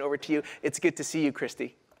that question over to you. It's good to see you,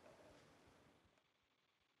 Christy.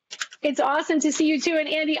 It's awesome to see you too. And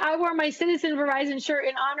Andy, I wore my Citizen Verizon shirt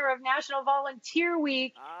in honor of National Volunteer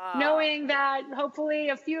Week, knowing that hopefully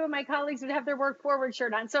a few of my colleagues would have their Work Forward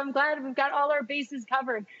shirt on. So I'm glad we've got all our bases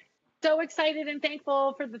covered. So excited and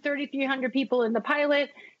thankful for the 3,300 people in the pilot.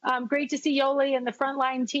 Great to see Yoli and the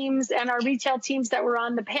frontline teams and our retail teams that were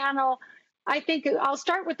on the panel. I think I'll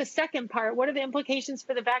start with the second part. What are the implications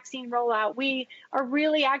for the vaccine rollout? We are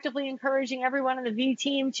really actively encouraging everyone on the V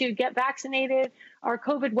team to get vaccinated. Our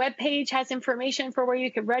COVID webpage has information for where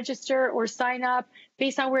you can register or sign up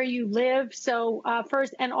based on where you live. So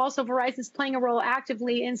first, and also Verizon's playing a role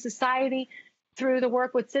actively in society through the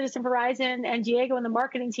work with Citizen Verizon and Diego and the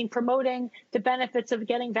marketing team promoting the benefits of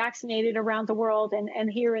getting vaccinated around the world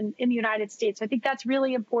and here in the United States. So I think that's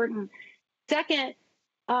really important. Second,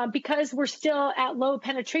 because we're still at low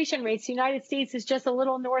penetration rates, the United States is just a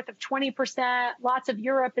little north of 20%. Lots of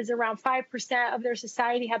Europe is around 5% of their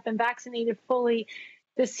society have been vaccinated fully.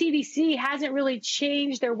 The CDC hasn't really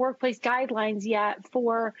changed their workplace guidelines yet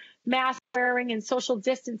for mask wearing and social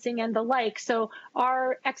distancing and the like. So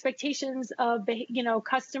our expectations of,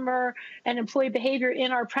 customer and employee behavior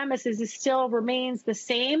in our premises still remains the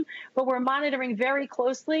same, but we're monitoring very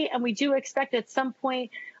closely, and we do expect at some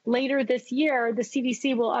point later this year, the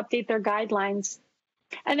CDC will update their guidelines.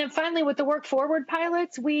 And then finally, with the Work Forward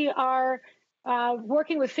pilots, we are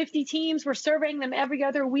working with 50 teams. We're surveying them every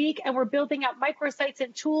other week, and we're building out microsites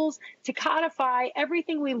and tools to codify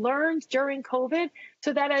everything we learned during COVID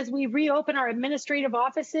so that as we reopen our administrative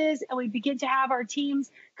offices and we begin to have our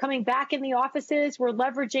teams coming back in the offices, we're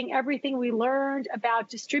leveraging everything we learned about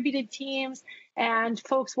distributed teams and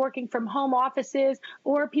folks working from home offices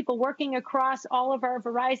or people working across all of our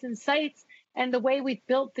Verizon sites. And the way we've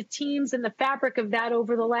built the teams and the fabric of that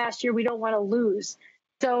over the last year, we don't want to lose.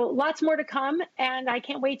 So lots more to come, and I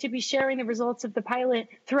can't wait to be sharing the results of the pilot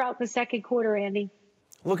throughout the second quarter, Andy.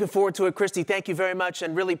 Looking forward to it, Christy. Thank you very much,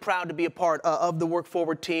 and really proud to be a part of the Work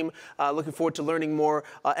Forward team. Looking forward to learning more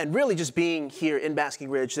and really just being here in Basking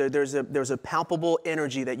Ridge. There's a palpable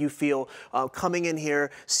energy that you feel coming in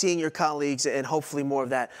here, seeing your colleagues, and hopefully more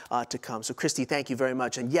of that to come. So, Christy, thank you very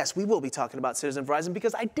much. And yes, we will be talking about Citizen Verizon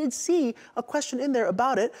because I did see a question in there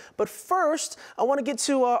about it. But first, I want to get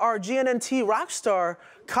to our GN&T rock star,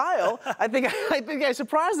 Kyle, I think I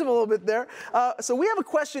surprised him a little bit there. So we have a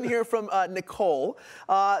question here from Nicole.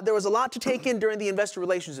 There was a lot to take in during the investor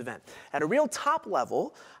relations event. At a real top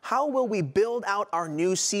level, how will we build out our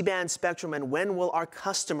new C-band spectrum, and when will our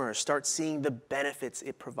customers start seeing the benefits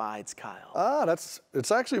it provides, Kyle?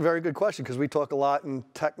 It's actually a very good question, because we talk a lot in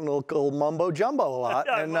technical mumbo jumbo a lot,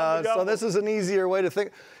 and so this is an easier way to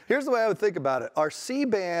think. Here's the way I would think about it. Our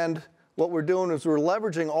C-band, what we're doing is we're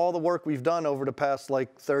leveraging all the work we've done over the past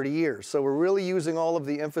like 30 years. So we're really using all of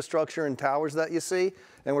the infrastructure and towers that you see,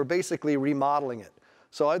 and we're basically remodeling it.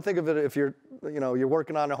 So I think of it, if you're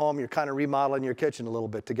working on a home, you're kind of remodeling your kitchen a little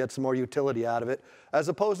bit to get some more utility out of it, as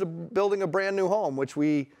opposed to building a brand new home, which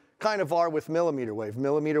we kind of are with millimeter wave.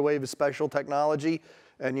 Millimeter wave is special technology,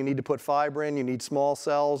 and you need to put fiber in, you need small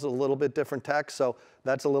cells, a little bit different tech, so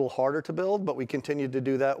that's a little harder to build, but we continue to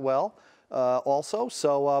do that well also.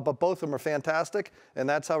 So, but both of them are fantastic, and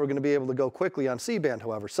that's how we're going to be able to go quickly on C-band,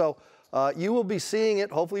 however. So you will be seeing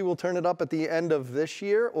it. Hopefully we'll turn it up at the end of this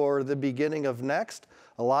year or the beginning of next.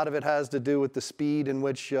 A lot of it has to do with the speed in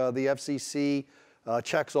which the FCC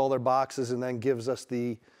checks all their boxes and then gives us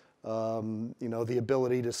the the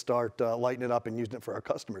ability to start lighting it up and using it for our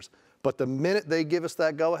customers. But the minute they give us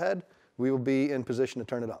that go-ahead, we will be in position to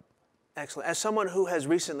turn it up. Excellent. As someone who has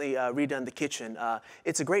recently redone the kitchen,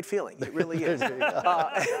 it's a great feeling. It really is.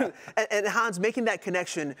 And Hans, making that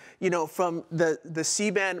connection, from the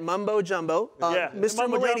C-band mumbo jumbo, Mr.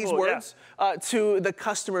 Mullany's words, to the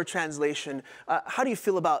customer translation, how do you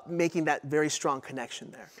feel about making that very strong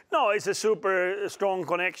connection there? No, it's a super strong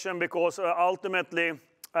connection, because ultimately,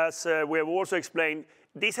 as we have also explained,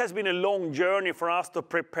 this has been a long journey for us to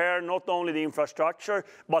prepare not only the infrastructure,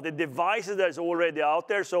 but the devices that is already out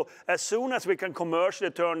there. So as soon as we can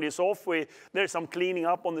commercially turn this off, there's some cleaning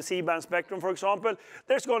up on the C-band spectrum, for example,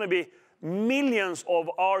 there's going to be millions of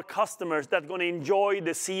our customers that are going to enjoy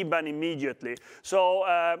the C-band immediately. So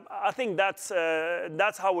I think that's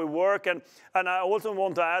how we work. And I also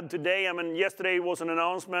want to add today, yesterday was an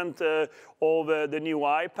announcement of the new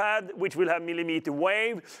iPad, which will have millimeter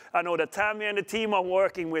wave. I know that Tammy and the team are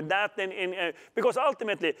working with that, because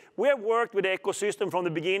ultimately we have worked with the ecosystem from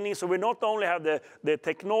the beginning. So we not only have the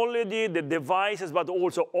technology, the devices, but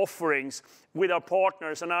also offerings with our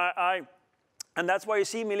partners. And that's why you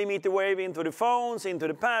see millimeter wave into the phones, into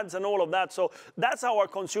the pads, and all of that. So that's how our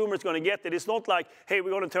consumer is going to get it. It's not like, hey, we're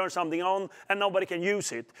going to turn something on and nobody can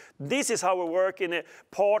use it. This is how we work in a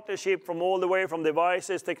partnership from all the way from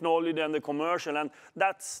devices, technology, and the commercial. And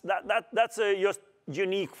that's just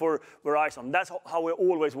unique for Verizon. That's how we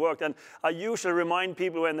always worked. And I usually remind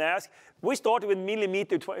people when they ask, we started with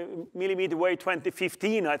millimeter wave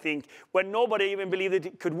 2015, I think, when nobody even believed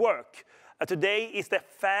it could work. Today is the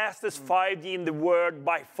fastest 5G in the world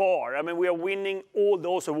by far. We are winning all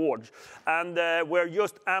those awards. And we're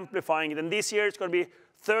just amplifying it. And this year it's going to be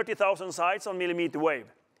 30,000 sites on millimeter wave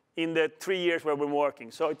in the 3 years we've been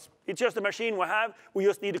working. So it's just a machine we have. We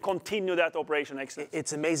just need to continue that operation excellence.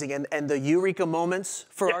 It's amazing. And the eureka moments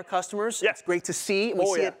for our customers, it's great to see. We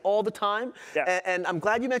see it all the time. And I'm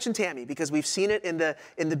glad you mentioned Tammy, because we've seen it in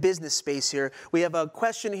the business space here. We have a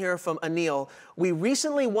question here from Anil. We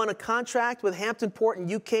recently won a contract with Hampton Port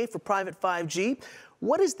in UK for private 5G.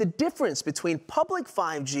 What is the difference between public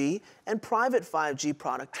 5G and private 5G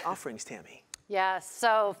product offerings, Tammy? Yeah,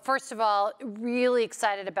 so first of all, really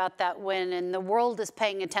excited about that win, and the world is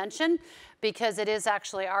paying attention because it is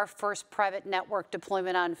actually our first private network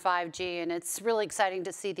deployment on 5G, and it's really exciting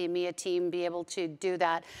to see the EMEA team be able to do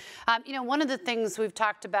that. One of the things we've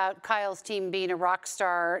talked about, Kyle's team being a rock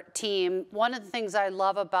star team, one of the things I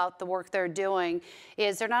love about the work they're doing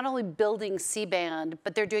is they're not only building C-band,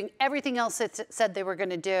 but they're doing everything else it said they were going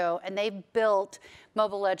to do, and they've built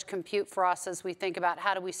mobile edge compute for us as we think about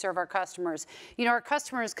how do we serve our customers. Our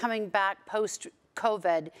customers coming back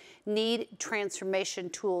post-COVID need transformation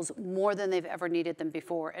tools more than they've ever needed them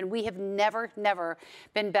before. And we have never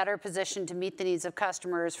been better positioned to meet the needs of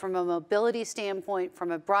customers from a mobility standpoint,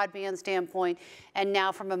 from a broadband standpoint, and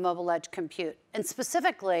now from a mobile edge compute. And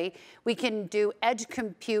specifically, we can do edge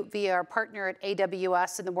compute via our partner at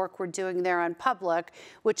AWS and the work we're doing there on public,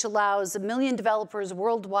 which allows 1 million developers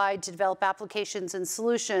worldwide to develop applications and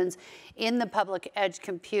solutions in the public edge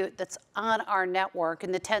compute that's on our network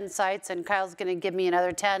in the 10 sites, and Kyle's going to give me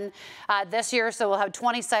another 10 this year, so we'll have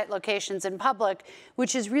 20 site locations in public,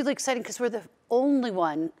 which is really exciting because we're the only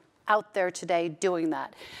one out there today doing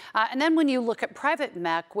that. And then when you look at private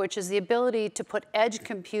MEC, which is the ability to put edge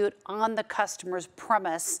compute on the customer's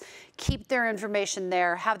premise, keep their information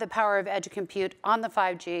there, have the power of edge compute on the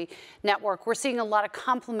 5G network. We're seeing a lot of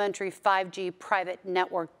complementary 5G private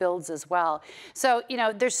network builds as well. So, you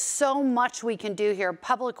know, there's so much we can do here,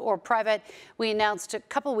 public or private. We announced a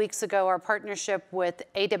couple weeks ago our partnership with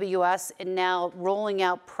AWS and now rolling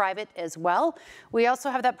out private as well. We also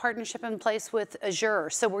have that partnership in place with Azure.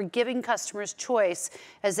 So we're giving customers choice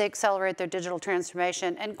as they accelerate their digital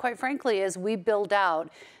transformation. And quite frankly, as we build out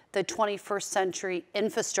the 21st century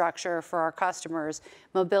infrastructure for our customers,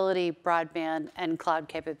 mobility, broadband, and cloud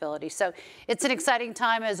capability. So it's an exciting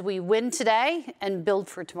time as we win today and build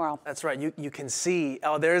for tomorrow. That's right. You can see,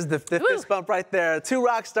 oh, there's the fist bump right there. Two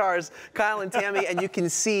rock stars, Kyle and Tammy, and you can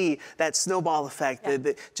see that snowball effect,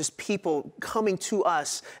 just people coming to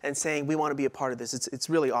us and saying, we want to be a part of this. It's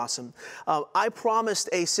really awesome. I promised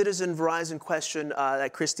a Citizen Verizon question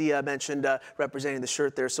that Christy mentioned representing the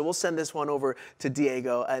shirt there, so we'll send this one over to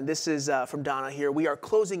Diego. And this is from Donna here. We are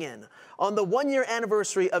closing in on the one-year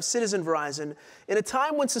anniversary of Citizen Verizon. In a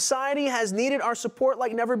time when society has needed our support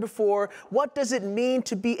like never before, what does it mean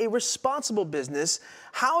to be a responsible business?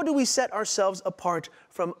 How do we set ourselves apart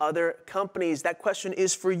from other companies? That question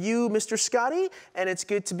is for you, Mr. Scotty, and it's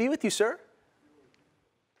good to be with you, sir.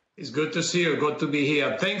 It's good to see you. Good to be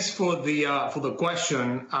here. Thanks for the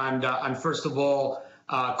question. And first of all,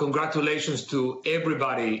 congratulations to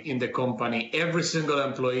everybody in the company, every single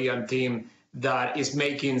employee and team that is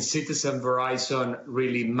making Citizen Verizon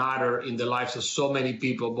really matter in the lives of so many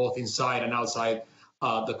people, both inside and outside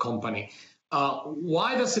the company.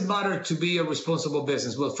 Why does it matter to be a responsible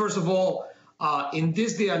business? Well, first of all, in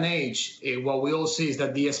this day and age, what we all see is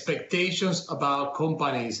that the expectations about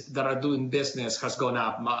companies that are doing business has gone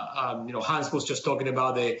up. Hans was just talking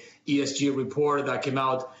about the ESG report that came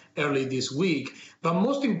out early this week. But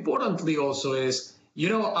most importantly also is,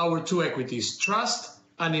 our two equities, trust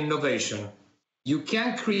and innovation. You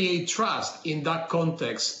can't create trust in that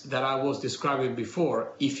context that I was describing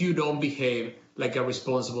before if you don't behave like a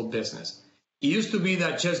responsible business. It used to be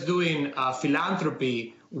that just doing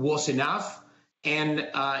philanthropy was enough. And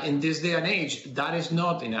in this day and age, that is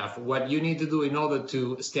not enough. What you need to do in order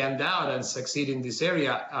to stand out and succeed in this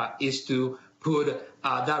area is to put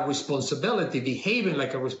that responsibility, behaving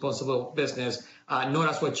like a responsible business, not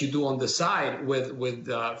as what you do on the side with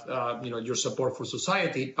your support for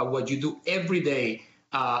society, but what you do every day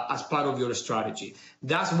as part of your strategy.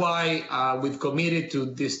 That's why we've committed to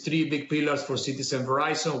these three big pillars for Citizen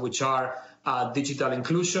Verizon, which are digital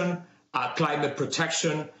inclusion, climate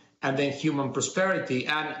protection, and then human prosperity.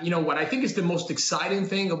 And what I think is the most exciting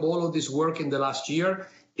thing of all of this work in the last year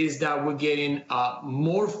is that we're getting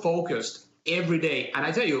more focused every day. And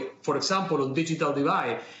I tell you, for example, on digital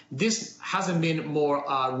divide, this hasn't been more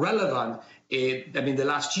relevant the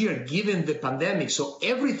last year, given the pandemic. So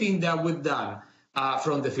everything that we've done,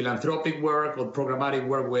 from the philanthropic work or programmatic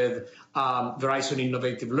work with Verizon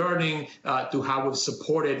Innovative Learning, to how we've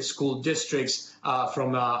supported school districts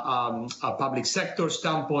from a public sector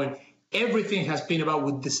standpoint, everything has been about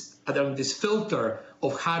with this filter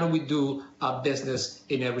of how do we do business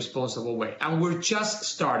in a responsible way. And we're just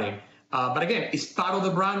starting. But again, it's part of the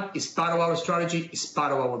brand, it's part of our strategy, it's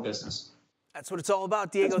part of our business. That's what it's all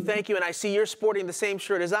about, Diego. Thank you. And I see you're sporting the same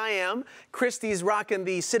shirt as I am. Christy's rocking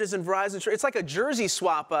the Citizen Verizon shirt. It's like a jersey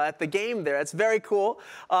swap at the game there. It's very cool.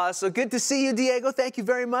 So good to see you, Diego. Thank you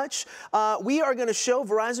very much. We are going to show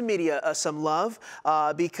Verizon Media some love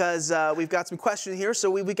because we've got some questions here.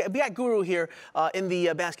 So we got Guru here in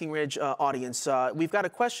the Basking Ridge audience. We've got a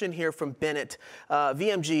question here from Bennett.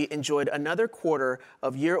 VMG enjoyed another quarter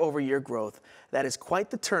of year-over-year growth. That is quite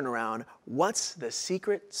the turnaround. What's the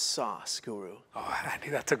secret sauce, Guru? Oh, Andy,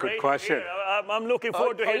 that's a good question. I'm looking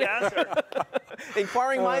forward to hearing the answer.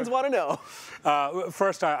 Inquiring minds want to know.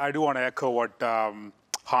 First, I do want to echo what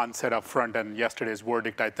Hans said up front and yesterday's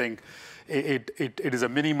verdict. I think it is a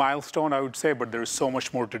mini milestone, I would say, but there's so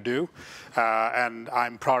much more to do. And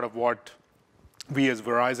I'm proud of what we as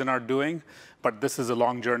Verizon are doing. But this is a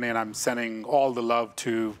long journey, and I'm sending all the love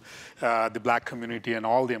to the Black community and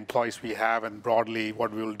all the employees we have, and broadly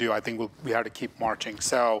what we will do. I think we have to keep marching.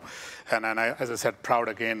 So, and as I said, proud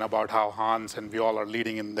again about how Hans and we all are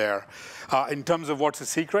leading in there. In terms of what's the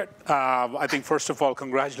secret, I think first of all,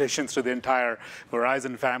 congratulations to the entire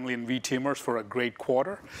Verizon family and V-Teamers for a great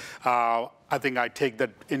quarter. I think I take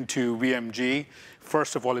that into VMG.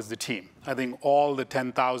 First of all is the team. I think all the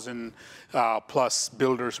 10,000 plus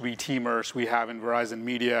builders, V-Teamers, we have in Verizon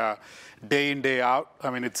Media day in, day out.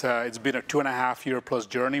 I mean, it's been a 2.5-year plus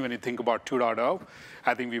journey when you think about 2.0.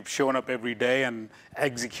 I think we've shown up every day and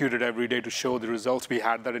executed every day to show the results. We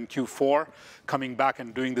had that in Q4, coming back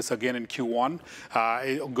and doing this again in Q1.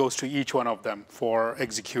 It goes to each one of them for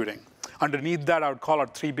executing. Underneath that, I would call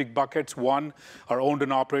out 3 big buckets. One, our owned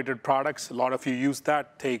and operated products. A lot of you use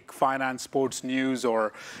that. Take finance, sports, news,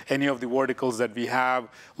 or any of the verticals that we have.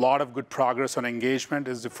 A lot of good progress on engagement.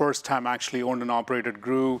 It's the first time actually owned and operated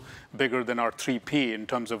grew bigger than our 3P in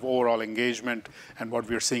terms of overall engagement and what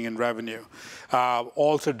we're seeing in revenue.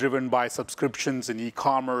 Also driven by subscriptions in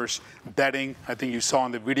e-commerce, betting. I think you saw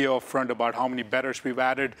in the video up front about how many bettors we've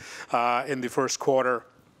added in the first quarter.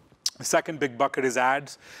 The second big bucket is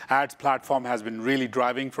ads. Ads platform has been really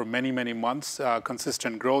driving for many, many months,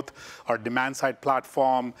 consistent growth. Our demand side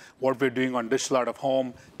platform, what we're doing on digital out of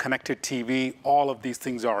home, connected TV, all of these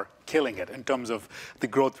things are killing it in terms of the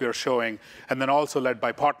growth we are showing. And then also led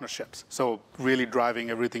by partnerships. So really driving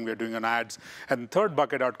everything we're doing on ads. And the third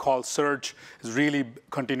bucket I'd call search is really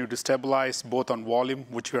continue to stabilize both on volume,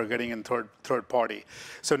 which we are getting in third party.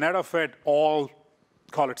 So net of it, all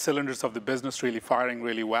call it cylinders of the business really firing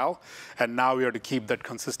really well. And now we are to keep that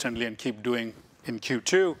consistently and keep doing in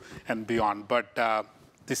Q2 and beyond. But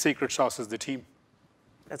the secret sauce is the team.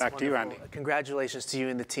 That's back wonderful. to you, Andy. Congratulations to you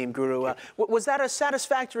and the team, Guru. Was that a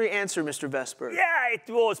satisfactory answer, Mr. Vesper? Yeah, it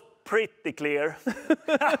was pretty clear.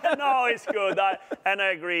 No, it's good. And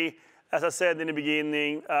I agree. As I said in the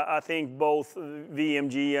beginning, I think both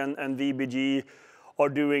VMG and VBG are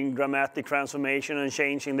doing dramatic transformation and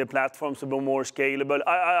changing the platforms to be more scalable.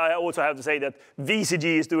 I also have to say that VCG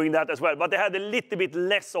is doing that as well, but they had a little bit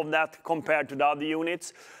less of that compared to the other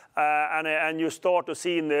units. And you start to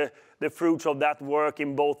see the fruits of that work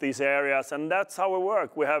in both these areas. And that's how we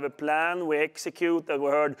work. We have a plan, we execute, that we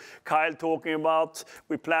heard Kyle talking about.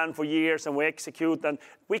 We plan for years and we execute, and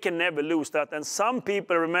we can never lose that. And some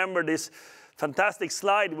people remember this fantastic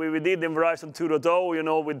slide we did in Verizon 2.0, you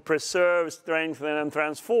know, with preserve, strengthen, and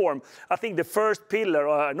transform. I think the first pillar,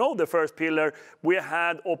 or I know the first pillar, we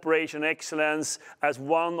had operation excellence as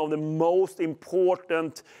one of the most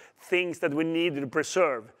important things that we needed to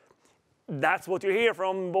preserve. That's what you hear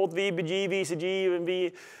from both VBG,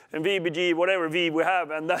 VCG, and VBG, whatever V we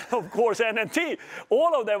have, and then, of course, NNT.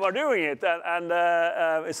 All of them are doing it, and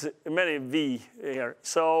it's many V here.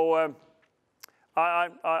 So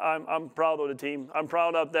I'm proud of the team. I'm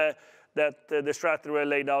proud of that the strategy we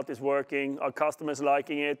laid out is working. Our customers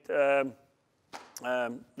liking it. The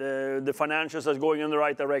financials are going in the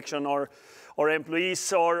right direction. Our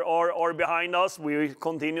employees are behind us. We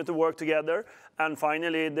continue to work together. And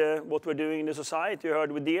finally, what we're doing in the society, you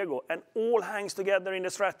heard with Diego, and all hangs together in the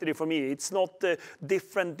strategy for me. It's not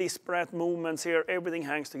different, disparate movements here. Everything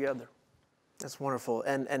hangs together. That's wonderful.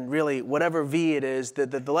 And really, whatever V it is,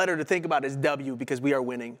 the letter to think about is W, because we are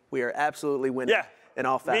winning. We are absolutely winning in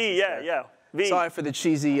all facets. V, yeah. V. Sorry for the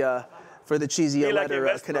cheesy letter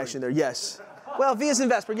like connection there. Yes. Well, V is in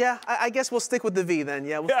Vesper. Yeah, I guess we'll stick with the V then.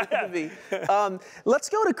 Yeah, we'll stick with the V. Let's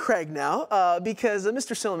go to Craig now, because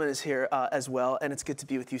Mr. Silliman is here as well, and it's good to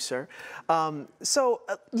be with you, sir. You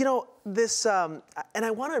know, this, and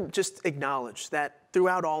I want to just acknowledge that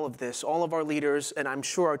throughout all of this, all of our leaders, and I'm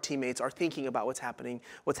sure our teammates, are thinking about what's happened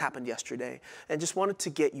yesterday. And just wanted to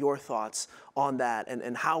get your thoughts on that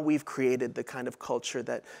and how we've created the kind of culture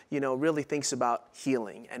that, you know, really thinks about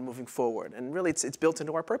healing and moving forward. And really, it's built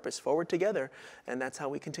into our purpose, forward together. And that's how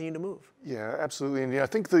we continue to move. Yeah, absolutely. And yeah, I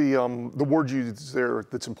think the word you used there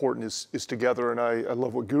that's important is together. And I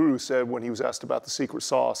love what Guru said when he was asked about the secret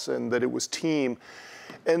sauce and that it was team.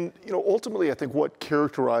 And you know, ultimately, I think what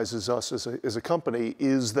characterizes us as a company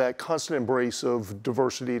is that constant embrace of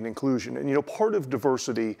diversity and inclusion. And you know, part of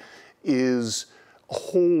diversity is a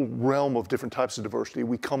whole realm of different types of diversity.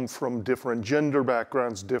 We come from different gender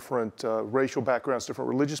backgrounds, different racial backgrounds, different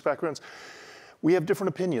religious backgrounds. We have different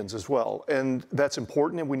opinions as well, and that's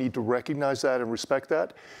important, and we need to recognize that and respect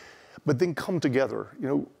that. But then come together, you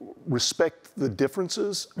know, respect the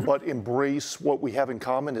differences, but embrace what we have in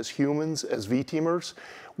common as humans, as V-teamers.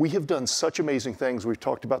 We have done such amazing things. We've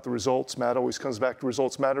talked about the results. Matt always comes back to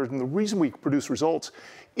results matter. And the reason we produce results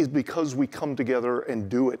is because we come together and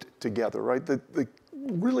do it together, right? The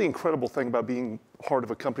really incredible thing about being part of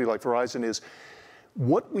a company like Verizon is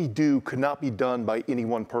what we do could not be done by any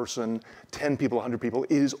one person, 10 people, 100 people.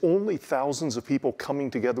 It is only thousands of people coming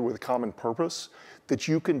together with a common purpose that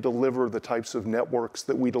you can deliver the types of networks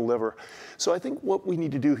that we deliver. So I think what we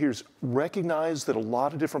need to do here is recognize that a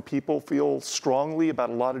lot of different people feel strongly about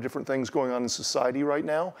a lot of different things going on in society right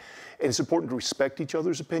now. And it's important to respect each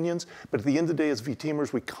other's opinions. But at the end of the day, as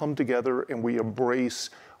V-teamers, we come together and we embrace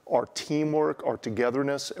our teamwork, our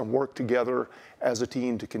togetherness, and work together as a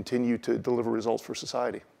team to continue to deliver results for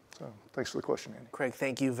society. So thanks for the question, Andy. Craig,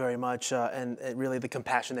 thank you very much. And really the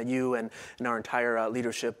compassion that you and our entire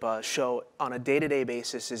leadership show on a day-to-day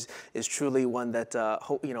basis is truly one that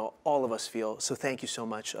all of us feel. So thank you so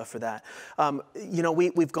much for that.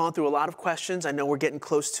 We've gone through a lot of questions. I know we're getting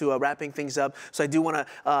close to wrapping things up. So I do want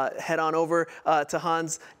to head on over to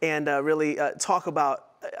Hans and really talk about,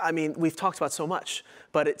 I mean, we've talked about so much,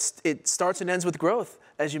 but it starts and ends with growth,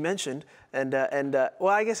 as you mentioned. And well,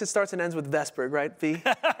 I guess it starts and ends with Vesperg, right, V?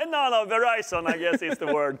 No, Verizon, I guess is the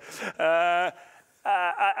word.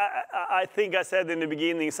 I think I said in the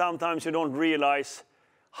beginning, sometimes you don't realize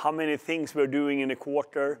how many things we're doing in a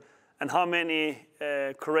quarter and how many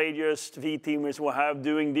courageous V-teamers we have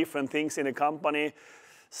doing different things in a company,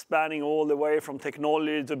 spanning all the way from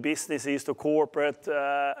technology to businesses to corporate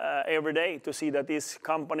every day to see that this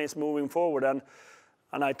company is moving forward.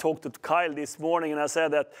 And I talked to Kyle this morning and I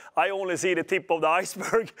said that I only see the tip of the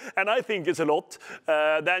iceberg and I think it's a lot.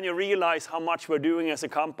 Then you realize how much we're doing as a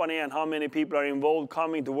company and how many people are involved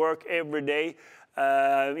coming to work every day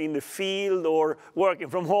in the field or working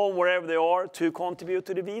from home, wherever they are, to contribute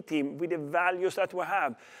to the V-team with the values that we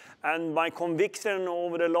have. And my conviction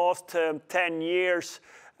over the last 10 years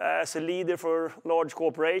as a leader for large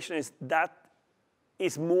corporations is that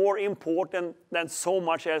is more important than so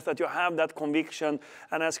much else, that you have that conviction.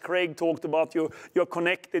 And as Craig talked about, you're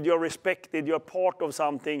connected, you're respected, you're part of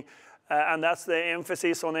something. And that's the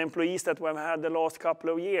emphasis on employees that we've had the last couple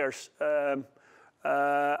of years. And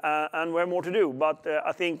we have more to do. But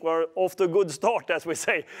I think we're off to a good start, as we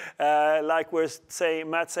say. Like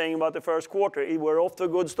Matt's saying about the first quarter, we're off to a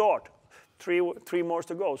good start. Three more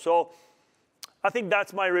to go. So I think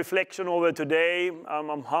that's my reflection over today.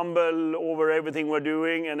 I'm humble over everything we're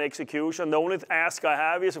doing and execution. The only ask I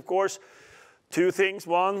have is, of course, two things.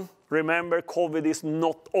 One, remember, COVID is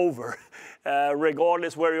not over.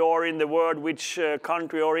 Regardless where you are in the world, which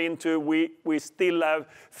country you're into, we still have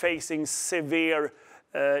facing severe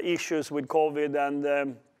issues with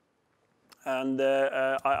COVID. And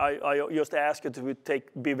I just ask you to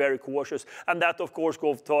be very cautious. And that, of course,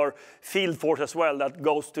 goes to our field force as well, that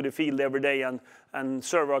goes to the field every day and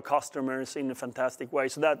serve our customers in a fantastic way.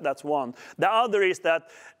 So that's one. The other is that,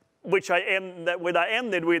 which I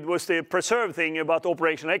ended with, was the preserve thing about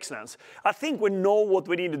operational excellence. I think we know what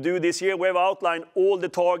we need to do this year. We have outlined all the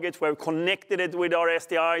targets. We have connected it with our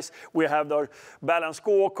SDIs. We have our balanced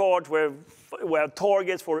scorecards. We have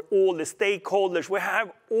targets for all the stakeholders. We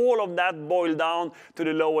have all of that boiled down to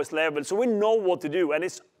the lowest level. So we know what to do. And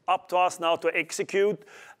it's up to us now to execute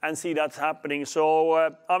and see that's happening.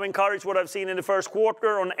 So I'm encouraged what I've seen in the first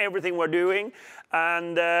quarter on everything we're doing.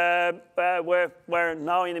 And we're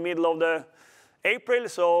now in the middle of the April,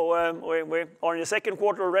 so we are in the second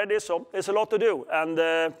quarter already, so there's a lot to do. And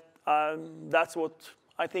that's what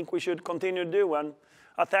I think we should continue to do. And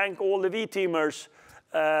I thank all the V-teamers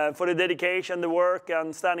for the dedication, the work,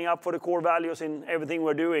 and standing up for the core values in everything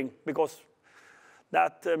we're doing, because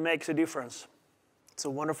that makes a difference. It's a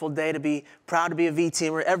wonderful day to be proud to be a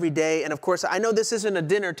V-teamer every day. And of course, I know this isn't a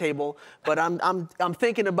dinner table, but I'm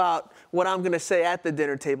thinking about what I'm going to say at the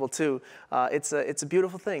dinner table too. It's a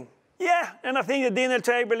beautiful thing. Yeah, and I think the dinner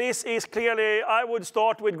table is clearly, I would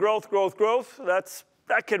start with growth.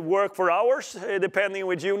 That could work for hours, depending on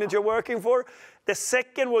which unit you're working for. The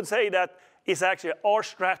second would say that is actually our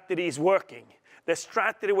strategy is working. The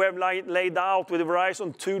strategy we have laid out with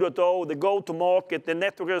Verizon 2.0, the go-to-market, the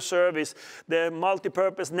network as a service, the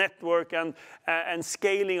multi-purpose network, and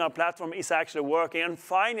scaling our platform is actually working. And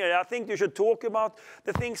finally, I think you should talk about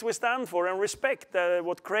the things we stand for and respect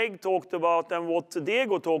what Craig talked about and what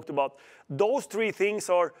Diego talked about. Those three things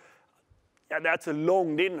are, that's a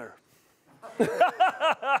long dinner.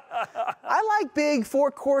 I like big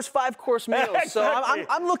 4-course, 5-course meals, Exactly. so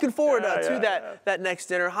I'm looking forward to that next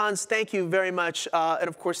dinner. Hans, thank you very much, and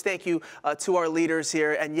of course, thank you to our leaders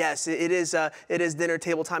here. And yes, it is dinner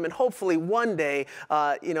table time, and hopefully one day,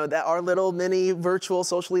 that our little mini virtual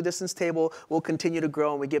socially distanced table will continue to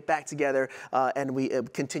grow, and we get back together and we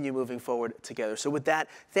continue moving forward together. So with that,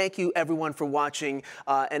 thank you everyone for watching.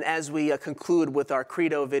 And as we conclude with our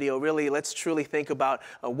Credo video, really let's truly think about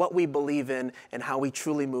what we believe in and how we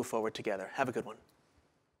truly move forward together. Have a good one.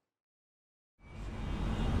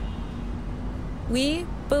 We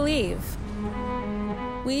believe.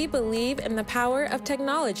 We believe in the power of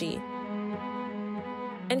technology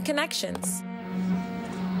and connections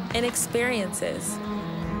and experiences.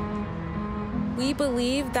 We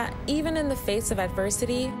believe that even in the face of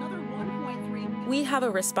adversity, we have a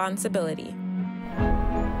responsibility.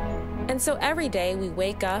 And so every day we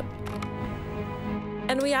wake up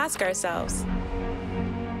And we ask ourselves,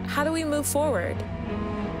 how do we move forward?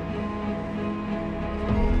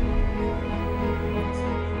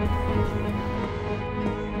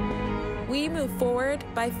 We move forward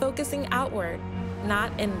by focusing outward,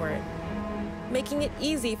 not inward, making it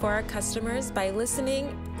easy for our customers by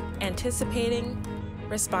listening, anticipating,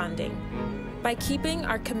 responding, by keeping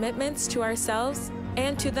our commitments to ourselves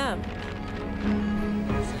and to them.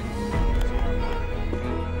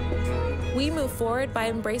 We move forward by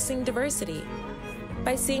embracing diversity,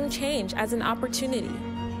 by seeing change as an opportunity,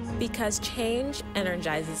 because change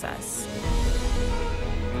energizes us.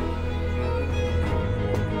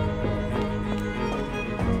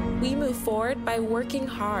 We move forward by working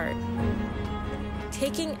hard,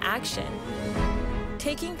 taking action,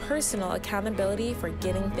 taking personal accountability for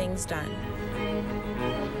getting things done,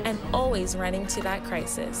 and always running to that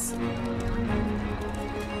crisis.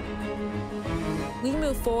 We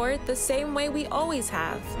move forward the same way we always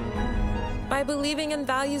have, by believing in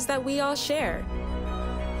values that we all share.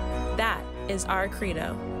 That is our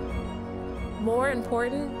credo. More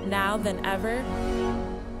important now than ever,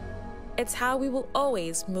 it's how we will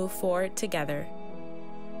always move forward together.